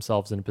to put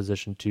themselves in a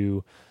position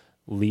to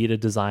lead a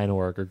design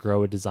org or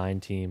grow a design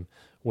team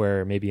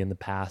where maybe in the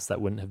past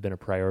that wouldn't have been a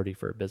priority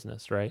for a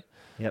business, right?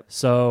 Yep.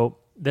 So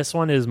this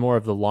one is more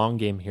of the long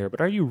game here,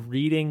 but are you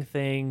reading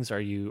things? Are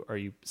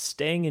you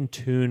staying in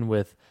tune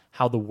with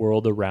how the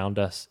world around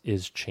us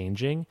is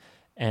changing?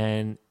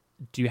 And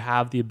do you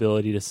have the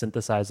ability to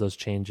synthesize those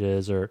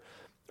changes or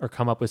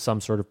come up with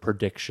some sort of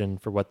prediction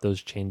for what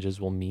those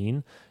changes will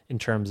mean in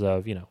terms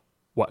of,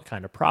 what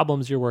kind of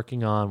problems you're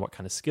working on, what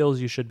kind of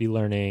skills you should be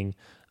learning,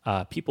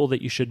 people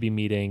that you should be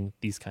meeting,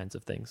 these kinds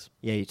of things.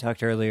 Yeah, you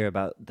talked earlier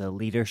about the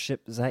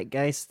leadership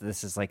zeitgeist.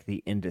 This is like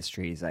the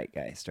industry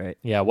zeitgeist, right?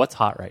 Yeah, what's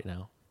hot right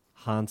now?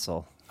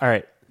 Hansel. All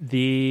right.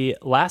 The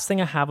last thing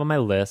I have on my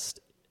list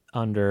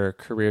under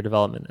career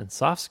development and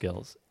soft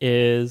skills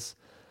is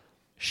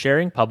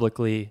sharing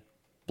publicly,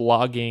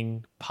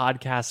 blogging,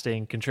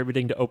 podcasting,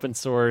 contributing to open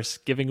source,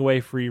 giving away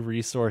free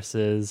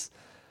resources,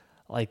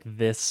 like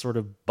this sort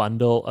of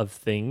bundle of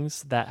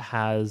things that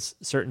has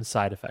certain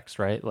side effects,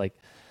 right? Like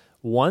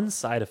one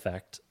side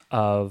effect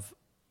of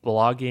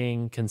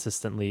blogging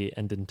consistently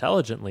and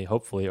intelligently,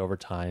 hopefully over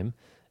time,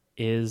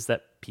 is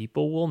that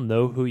people will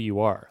know who you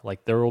are.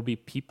 Like there will be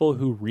people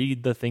who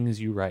read the things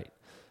you write.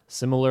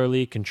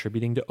 Similarly,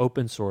 contributing to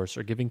open source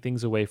or giving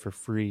things away for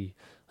free.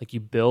 Like you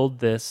build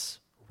this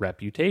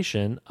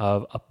reputation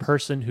of a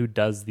person who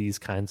does these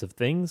kinds of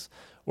things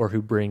or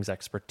who brings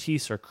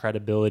expertise or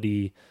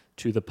credibility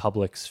to the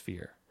public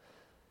sphere.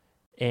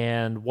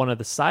 And one of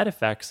the side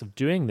effects of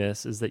doing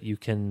this is that you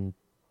can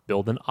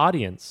build an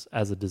audience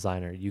as a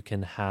designer. You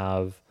can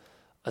have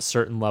a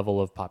certain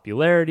level of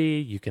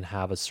popularity. You can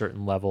have a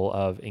certain level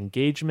of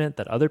engagement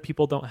that other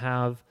people don't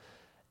have.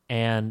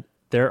 And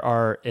there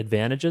are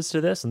advantages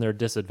to this and there are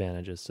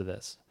disadvantages to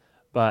this.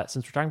 But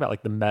since we're talking about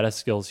like the meta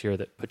skills here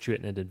that put you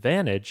at an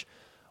advantage,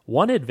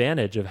 one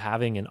advantage of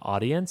having an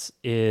audience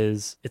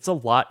is it's a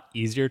lot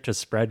easier to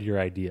spread your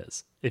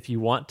ideas. If you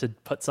want to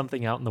put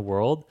something out in the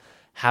world,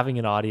 having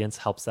an audience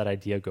helps that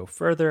idea go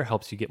further,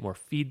 helps you get more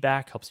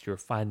feedback, helps you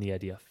refine the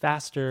idea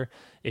faster.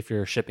 If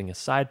you're shipping a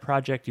side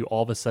project, you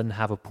all of a sudden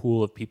have a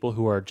pool of people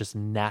who are just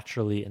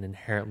naturally and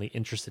inherently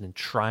interested in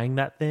trying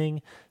that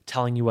thing,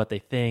 telling you what they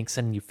think,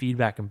 sending you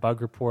feedback and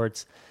bug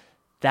reports.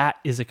 That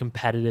is a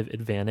competitive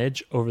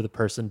advantage over the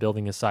person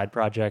building a side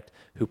project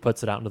who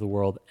puts it out into the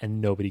world and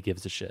nobody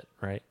gives a shit,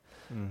 right?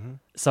 Mm-hmm.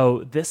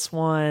 So this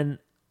one,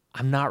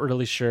 I'm not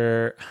really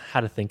sure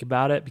how to think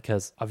about it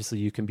because obviously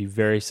you can be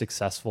very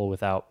successful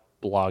without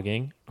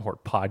blogging or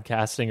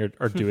podcasting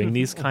or doing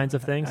these kinds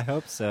of things. I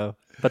hope so.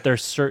 But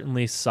there's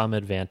certainly some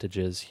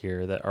advantages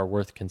here that are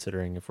worth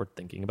considering if we're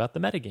thinking about the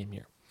metagame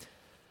here.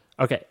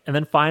 Okay, and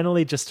then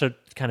finally, just to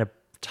kind of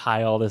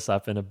tie all this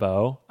up in a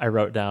bow, I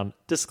wrote down,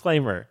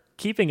 disclaimer,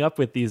 keeping up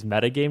with these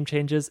metagame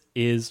changes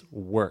is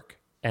work.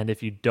 And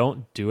if you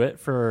don't do it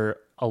for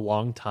a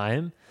long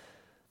time,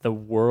 the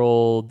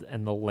world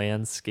and the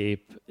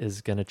landscape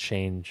is going to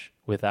change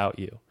without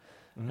you.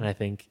 Mm-hmm. And I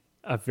think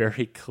a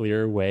very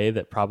clear way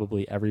that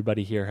probably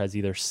everybody here has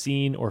either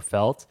seen or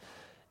felt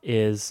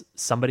is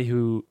somebody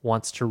who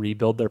wants to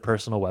rebuild their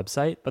personal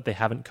website, but they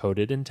haven't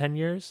coded in 10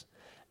 years.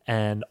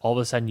 And all of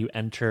a sudden you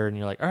enter and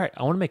you're like, all right,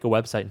 I want to make a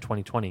website in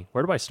 2020.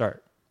 Where do I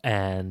start?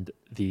 And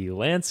the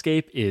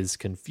landscape is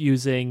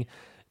confusing.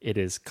 It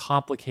is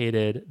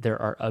complicated.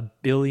 There are a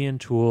billion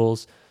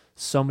tools,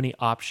 so many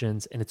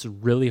options, and it's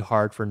really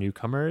hard for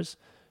newcomers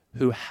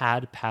who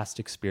had past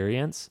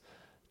experience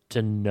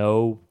to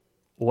know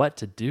what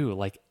to do.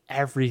 Like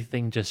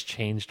everything just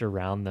changed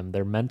around them.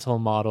 Their mental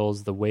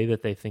models, the way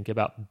that they think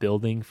about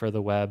building for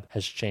the web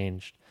has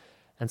changed.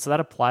 And so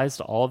that applies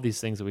to all of these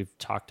things that we've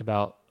talked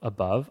about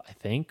above, I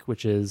think,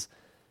 which is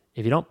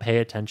if you don't pay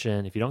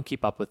attention, if you don't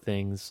keep up with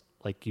things,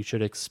 like you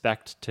should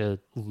expect to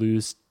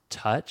lose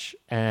touch,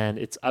 and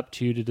it's up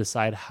to you to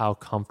decide how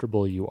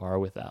comfortable you are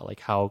with that, like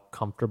how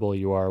comfortable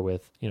you are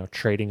with,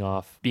 trading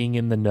off being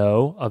in the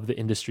know of the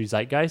industry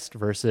zeitgeist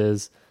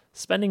versus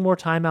spending more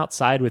time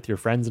outside with your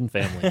friends and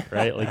family,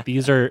 right? Like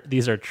these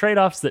are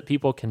trade-offs that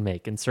people can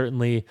make. And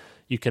certainly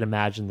you could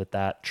imagine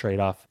that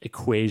trade-off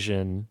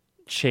equation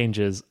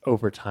changes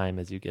over time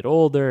as you get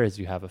older, as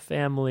you have a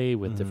family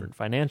with different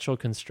financial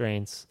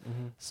constraints.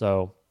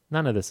 So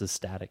none of this is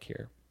static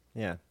here.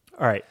 Yeah.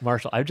 All right,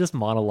 Marshall, I've just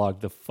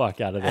monologued the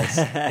fuck out of this.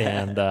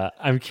 And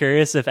I'm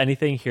curious if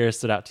anything here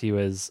stood out to you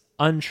as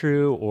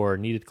untrue or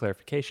needed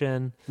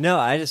clarification. No,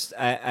 I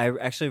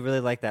actually really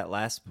like that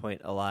last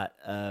point a lot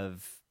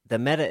of the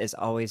meta is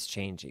always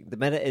changing. The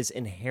meta is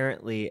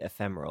inherently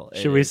ephemeral.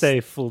 Should we say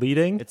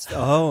fleeting? It's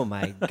oh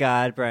my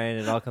God, Brian,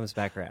 it all comes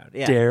back around.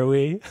 Yeah. Dare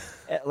we?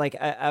 Like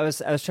I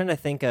was trying to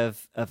think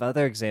of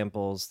other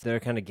examples that are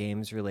kind of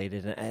games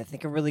related, and I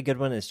think a really good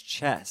one is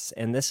chess.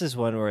 And this is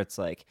one where it's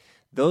like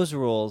those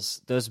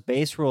rules, those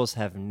base rules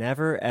have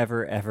never,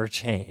 ever, ever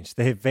changed.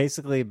 They've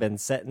basically been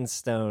set in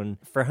stone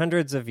for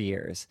hundreds of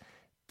years.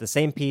 The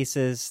same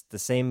pieces, the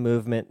same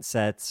movement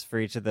sets for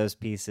each of those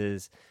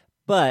pieces,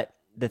 but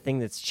the thing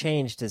that's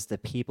changed is the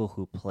people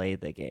who play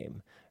the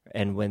game.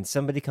 And when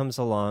somebody comes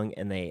along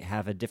and they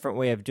have a different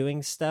way of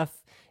doing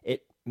stuff,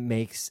 it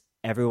makes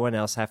everyone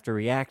else have to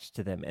react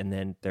to them. And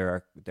then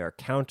there are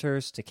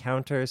counters to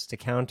counters to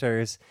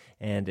counters,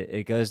 and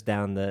it goes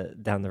down the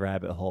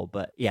rabbit hole.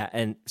 But yeah,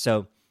 and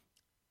so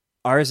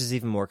ours is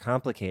even more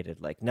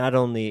complicated. Like not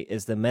only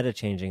is the meta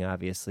changing,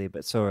 obviously,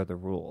 but so are the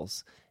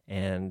rules.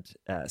 And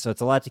so it's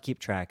a lot to keep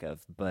track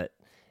of, but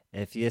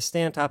if you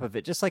stay on top of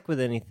it, just like with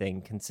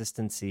anything,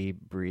 consistency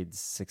breeds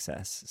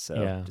success.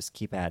 So just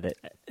keep at it.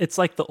 It's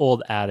like the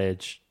old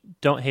adage,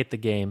 don't hate the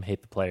game,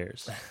 hate the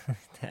players.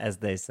 As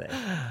they say.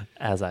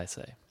 As I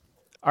say.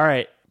 All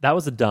right, that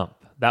was a dump.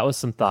 That was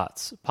some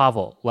thoughts.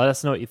 Pavel, let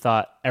us know what you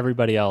thought.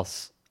 Everybody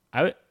else,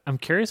 I'm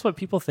curious what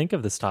people think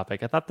of this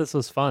topic. I thought this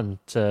was fun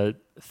to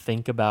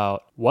think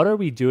about what are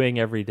we doing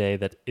every day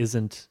that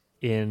isn't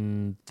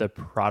in the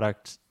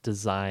product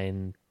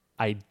design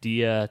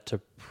idea to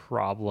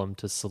problem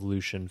to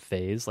solution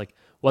phase. Like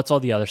what's all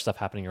the other stuff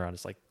happening around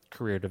us, like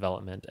career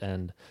development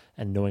and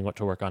knowing what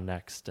to work on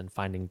next and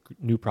finding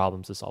new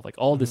problems to solve, like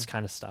all this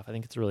kind of stuff. I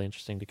think it's really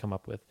interesting to come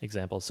up with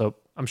examples. So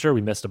I'm sure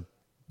we missed a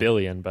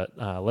billion, but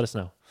let us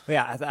know.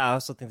 Yeah, I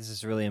also think this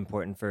is really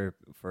important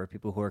for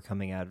people who are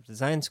coming out of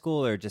design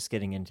school or just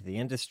getting into the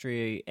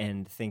industry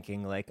and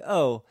thinking like,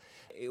 oh,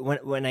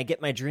 when I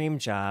get my dream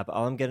job,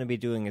 all I'm going to be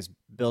doing is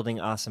building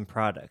awesome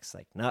products.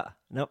 Like,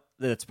 nope,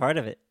 that's part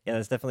of it. Yeah,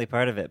 that's definitely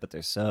part of it. But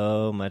there's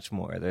so much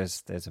more.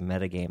 There's a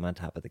meta game on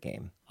top of the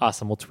game.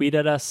 Awesome. Well, tweet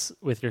at us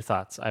with your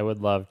thoughts. I would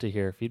love to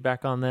hear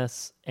feedback on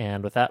this.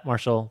 And with that,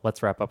 Marshall,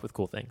 let's wrap up with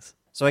cool things.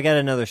 So I got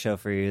another show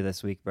for you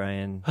this week,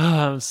 Brian.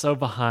 I'm so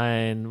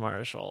behind,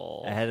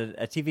 Marshall. I had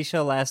a TV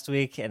show last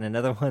week and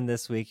another one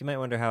this week. You might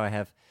wonder how I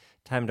have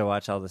time to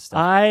watch all this stuff.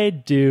 I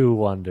do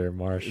wonder,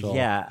 Marshall.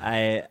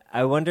 Yeah,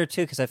 I wonder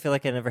too, because I feel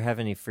like I never have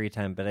any free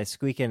time, but I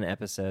squeak in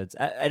episodes.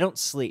 I don't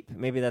sleep.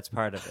 Maybe that's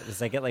part of it,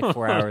 is I get like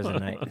 4 hours a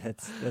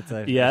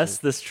night. Yes,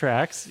 this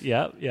tracks.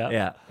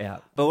 Yeah.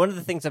 But one of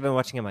the things I've been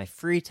watching in my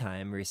free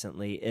time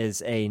recently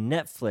is a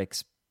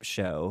Netflix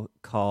show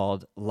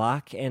called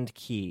Lock and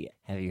Key.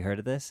 Have you heard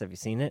of this? Have you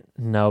seen it?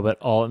 No, but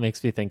all it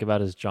makes me think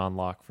about is John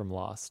Locke from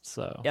Lost.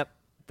 So yep,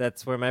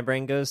 that's where my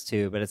brain goes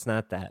to, but it's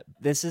not that.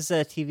 This is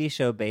a TV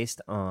show based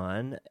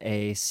on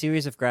a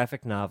series of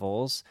graphic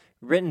novels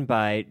written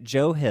by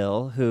Joe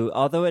Hill, who,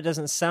 although it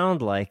doesn't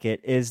sound like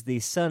it, is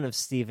the son of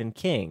Stephen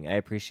King. I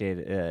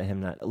appreciate him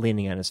not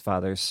leaning on his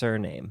father's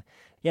surname.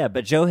 Yeah,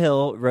 but Joe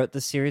Hill wrote the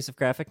series of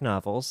graphic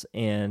novels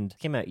and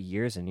came out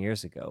years and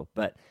years ago,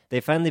 but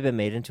they've finally been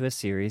made into a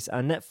series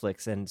on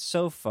Netflix, and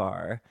so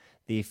far,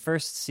 the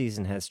first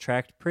season has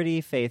tracked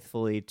pretty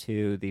faithfully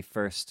to the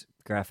first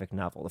graphic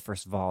novel, the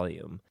first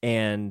volume.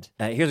 And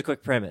here's a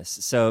quick premise.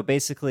 So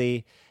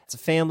basically, it's a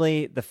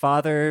family. The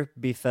father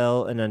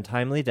befell an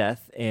untimely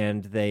death,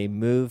 and they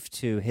moved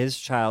to his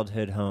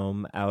childhood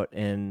home out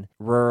in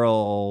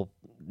rural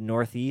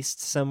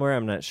Northeast somewhere.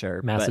 I'm not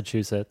sure.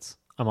 Massachusetts.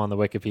 I'm on the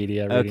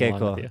Wikipedia. Okay,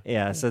 cool.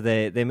 Yeah, so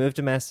they moved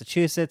to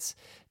Massachusetts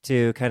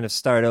to kind of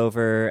start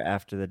over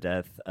after the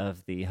death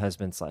of the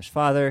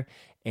husband/father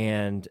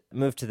and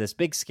moved to this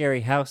big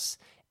scary house.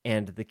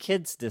 And the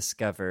kids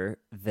discover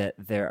that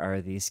there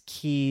are these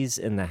keys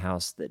in the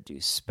house that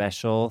do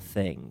special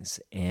things.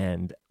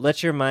 And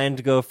let your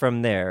mind go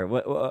from there.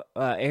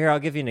 Here, I'll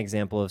give you an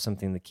example of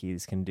something the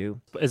keys can do.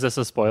 Is this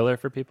a spoiler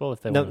for people?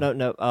 If they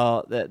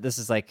No. This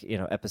is like,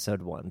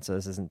 episode 1, so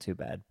this isn't too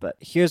bad. But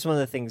here's one of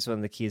the things one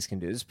of the keys can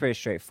do. This is pretty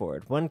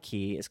straightforward. One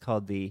key is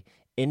called the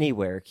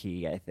Anywhere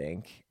key, I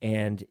think.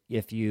 And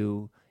if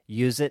you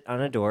use it on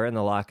a door and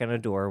the lock on a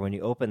door. When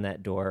you open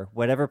that door,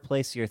 whatever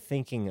place you're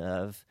thinking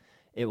of,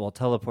 it will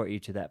teleport you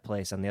to that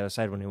place on the other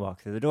side when you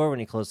walk through the door. When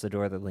you close the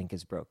door, the link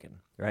is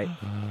broken, right?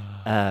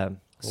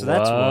 So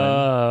that's one.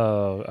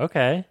 Oh,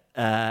 okay.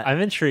 I'm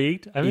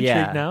intrigued. I'm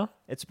intrigued now.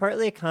 It's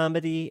partly a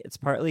comedy. It's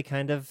partly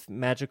kind of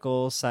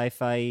magical,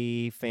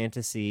 sci-fi,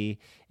 fantasy.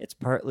 It's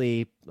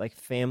partly like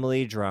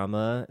family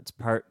drama. It's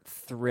part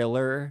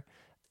thriller.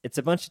 It's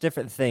a bunch of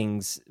different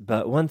things,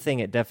 but one thing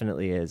it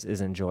definitely is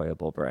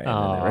enjoyable, Brian.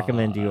 And I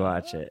recommend you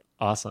watch it.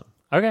 Awesome.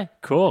 Okay,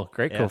 cool.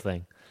 Great, cool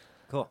thing.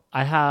 Cool.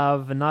 I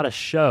have not a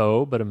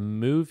show, but a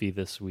movie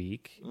this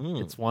week.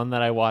 It's one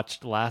that I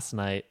watched last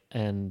night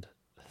and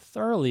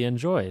thoroughly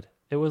enjoyed.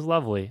 It was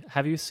lovely.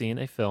 Have you seen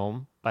a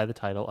film by the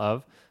title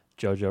of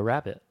Jojo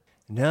Rabbit?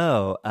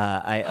 No,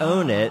 I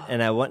own it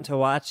and I want to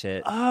watch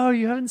it. Oh,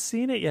 you haven't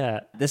seen it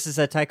yet. This is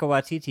a Taika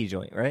Waititi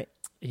joint, right?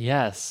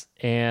 Yes,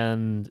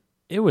 and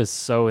it was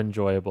so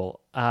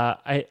enjoyable.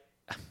 I'll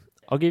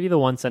give you the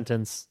one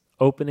sentence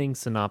opening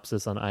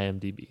synopsis on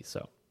IMDb.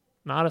 So,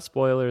 not a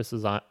spoiler. This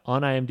is on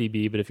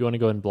IMDb, but if you want to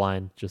go in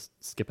blind, just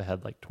skip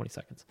ahead like 20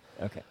 seconds.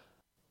 Okay.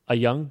 A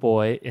young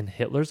boy in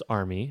Hitler's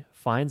army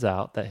finds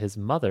out that his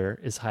mother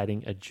is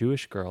hiding a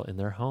Jewish girl in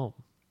their home.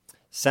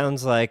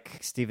 Sounds like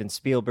Steven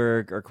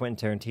Spielberg or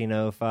Quentin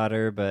Tarantino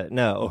fodder, but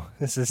no.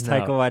 This is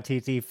Taika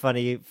Waititi,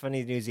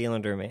 funny New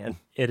Zealander man.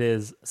 It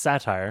is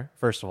satire,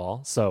 first of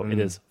all, so it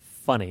is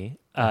funny.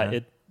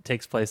 It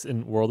takes place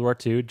in World War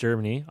II,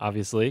 Germany,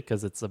 obviously,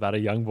 because it's about a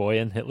young boy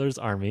in Hitler's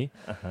army.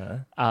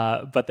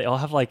 But they all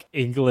have like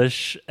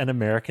English and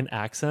American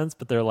accents,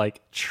 but they're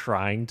like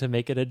trying to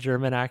make it a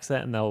German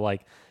accent, and they'll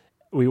like,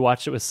 we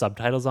watched it with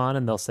subtitles on,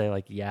 and they'll say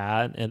like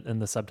yeah,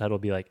 and the subtitle will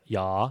be like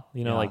yeah,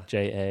 like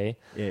J-A.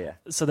 Yeah.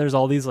 So there's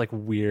all these like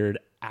weird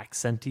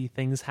accenty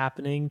things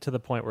happening to the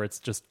point where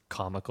it's just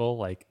comical.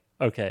 Like,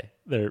 okay,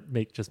 they're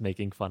just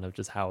making fun of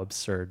just how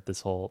absurd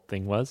this whole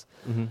thing was.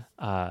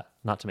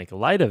 Not to make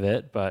light of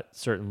it, but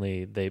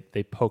certainly they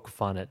poke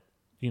fun at,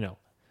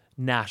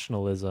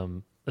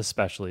 nationalism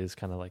especially is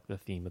kind of like the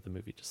theme of the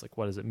movie. Just like,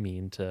 what does it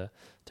mean to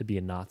be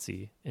a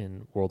Nazi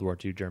in World War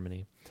II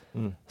Germany?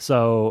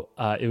 So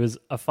it was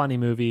a funny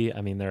movie.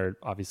 I mean, there are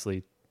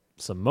obviously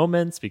some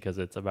moments because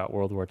it's about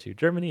World War II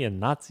Germany and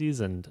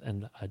Nazis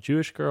and a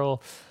Jewish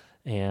girl.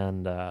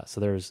 And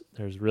so there's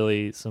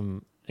really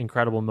some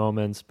incredible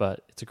moments,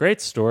 but it's a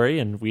great story,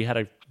 and we had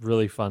a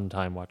really fun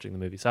time watching the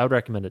movie. So I would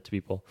recommend it to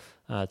people.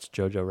 It's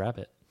Jojo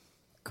Rabbit.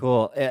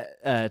 Cool.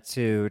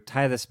 To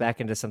tie this back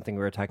into something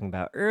we were talking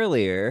about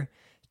earlier,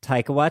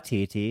 Taika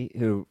Waititi,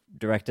 who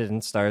directed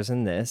and stars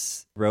in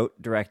this,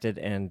 wrote, directed,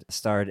 and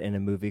starred in a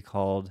movie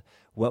called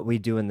What We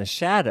Do in the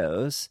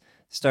Shadows,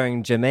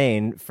 starring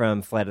Jermaine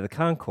from Flight of the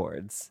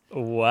Conchords.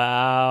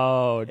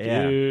 Wow,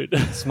 dude.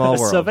 Yeah. Small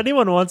world. So if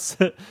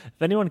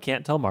anyone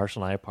can't tell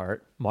Marshall and I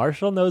apart,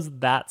 Marshall knows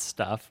that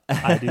stuff.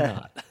 I do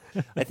not.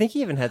 I think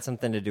he even had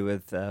something to do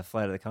with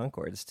Flight of the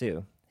Conchords,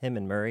 too. Him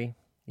and Murray.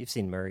 You've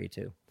seen Murray,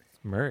 too.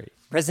 Murray.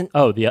 Present.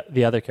 Oh,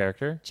 the other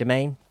character?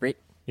 Jermaine.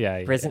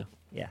 Yeah. Present.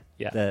 Yeah.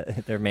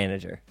 Their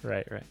manager.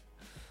 Right.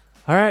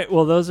 All right.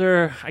 Well, those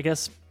are, I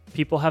guess,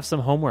 people have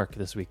some homework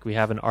this week. We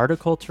have an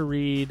article to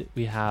read.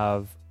 We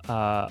have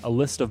a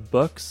list of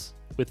books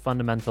with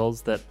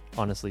fundamentals that,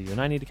 honestly, you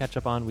and I need to catch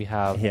up on. We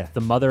have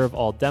the mother of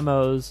all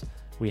demos.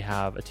 We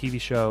have a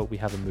TV show. We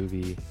have a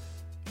movie.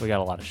 We got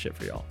a lot of shit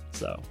for y'all.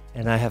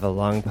 And I have a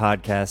long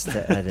podcast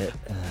to edit.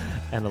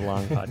 And a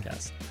long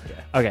podcast.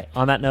 Okay,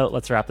 on that note,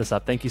 let's wrap this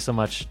up. Thank you so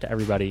much to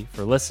everybody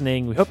for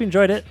listening. We hope you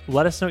enjoyed it.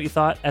 Let us know what you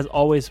thought. As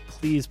always,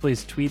 please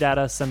tweet at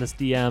us, send us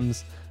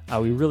DMs.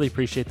 We really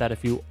appreciate that.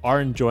 If you are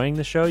enjoying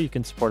the show, you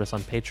can support us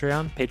on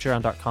Patreon,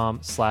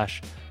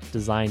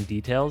 patreon.com/design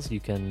details. You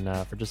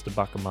can, for just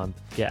 $1 a month,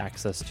 get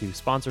access to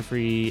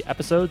sponsor-free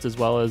episodes as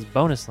well as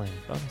bonus land.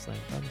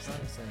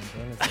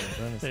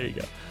 There you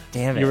go.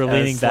 Damn it. You were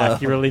leaning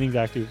back. You were leaning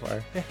back too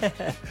far.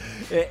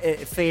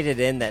 It faded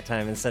in that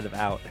time instead of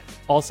out.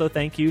 Also,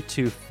 thank you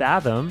to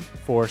Fathom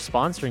for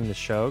sponsoring the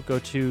show. Go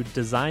to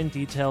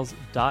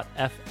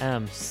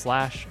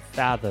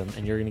designdetails.fm/Fathom,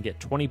 and you're going to get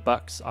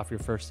 $20 off your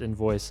first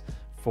invoice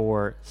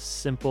for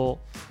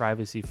simple,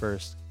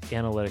 privacy-first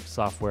analytics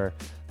software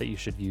that you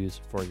should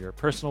use for your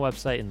personal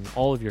website and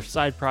all of your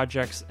side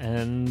projects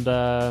and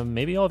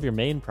maybe all of your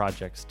main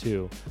projects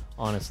too.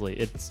 Honestly,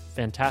 it's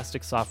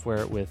fantastic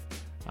software with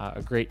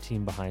a great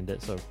team behind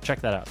it. So check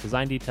that out,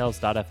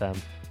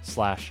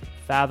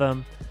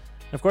 designdetails.fm/Fathom.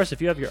 And of course, if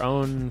you have your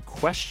own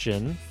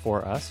question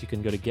for us, you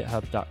can go to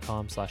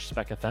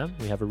github.com/specfm.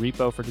 We have a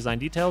repo for design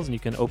details, and you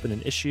can open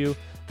an issue.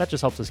 That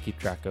just helps us keep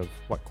track of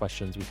what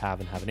questions we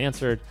have and haven't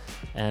answered.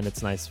 And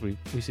it's nice. We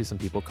see some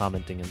people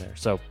commenting in there.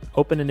 So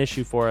open an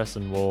issue for us,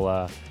 and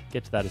we'll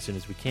get to that as soon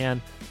as we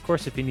can. Of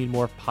course, if you need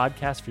more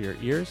podcasts for your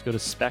ears, go to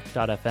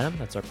spec.fm.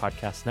 That's our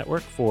podcast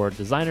network for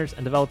designers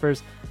and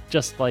developers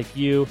just like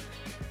you.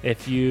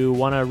 If you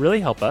want to really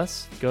help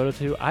us, go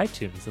to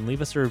iTunes and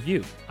leave us a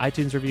review.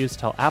 iTunes reviews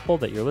tell Apple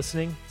that you're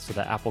listening so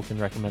that Apple can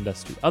recommend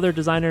us to other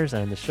designers,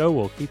 and the show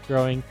will keep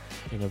growing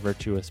in a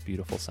virtuous,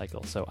 beautiful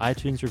cycle. So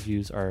iTunes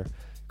reviews are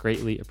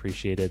Greatly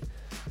appreciated.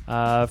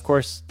 Of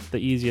course, the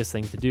easiest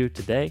thing to do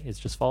today is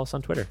just follow us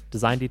on Twitter,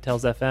 Design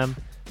Details FM.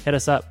 Hit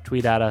us up,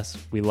 tweet at us.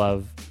 We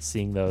love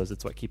seeing those.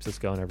 It's what keeps us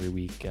going every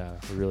week.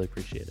 We really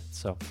appreciate it.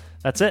 So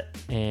that's it.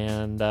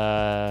 And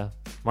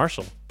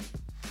Marshall,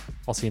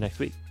 I'll see you next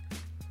week.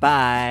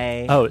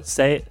 Bye. Oh,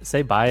 say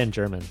bye in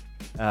German.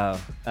 Oh,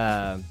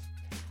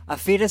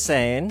 Auf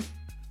Wiedersehen.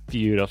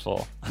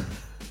 Beautiful.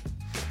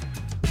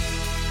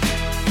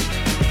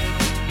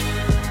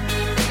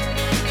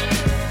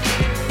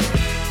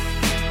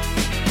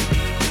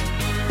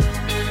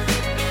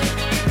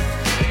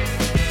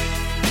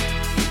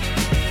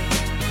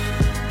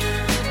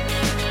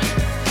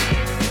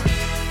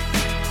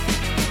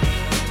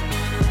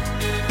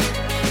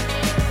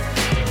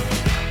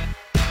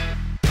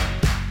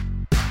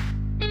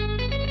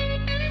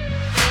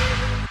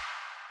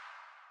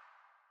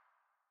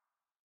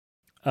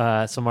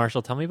 So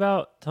Marshall, tell me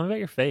about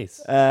your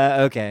face.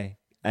 Okay.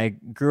 I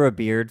grew a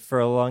beard for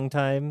a long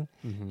time,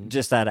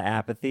 just out of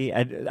apathy.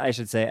 I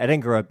should say I didn't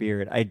grow a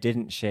beard. I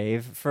didn't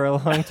shave for a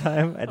long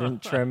time. I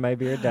didn't trim my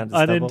beard down to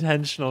stubble.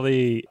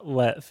 Unintentionally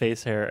let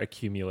face hair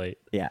accumulate.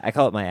 Yeah, I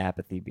call it my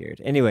apathy beard.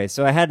 Anyway,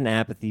 so I had an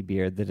apathy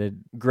beard that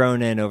had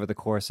grown in over the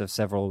course of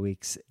several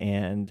weeks,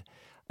 and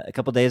a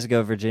couple days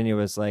ago, Virginia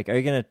was like, "Are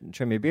you going to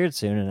trim your beard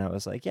soon?" And I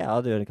was like, "Yeah,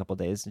 I'll do it in a couple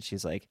days." And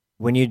she's like,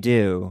 "When you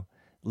do,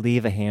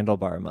 leave a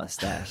handlebar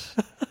mustache."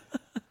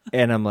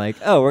 And I'm like,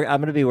 "Oh,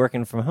 I'm going to be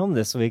working from home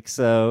this week,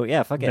 so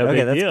yeah, fuck it. No Okay,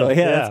 big that's deal. cool. Yeah,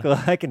 Yeah. that's cool.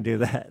 I can do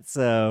that."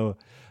 So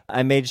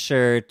I made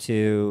sure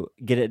to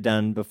get it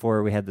done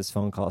before we had this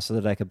phone call so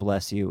that I could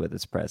bless you with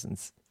its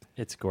presence.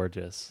 It's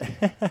gorgeous.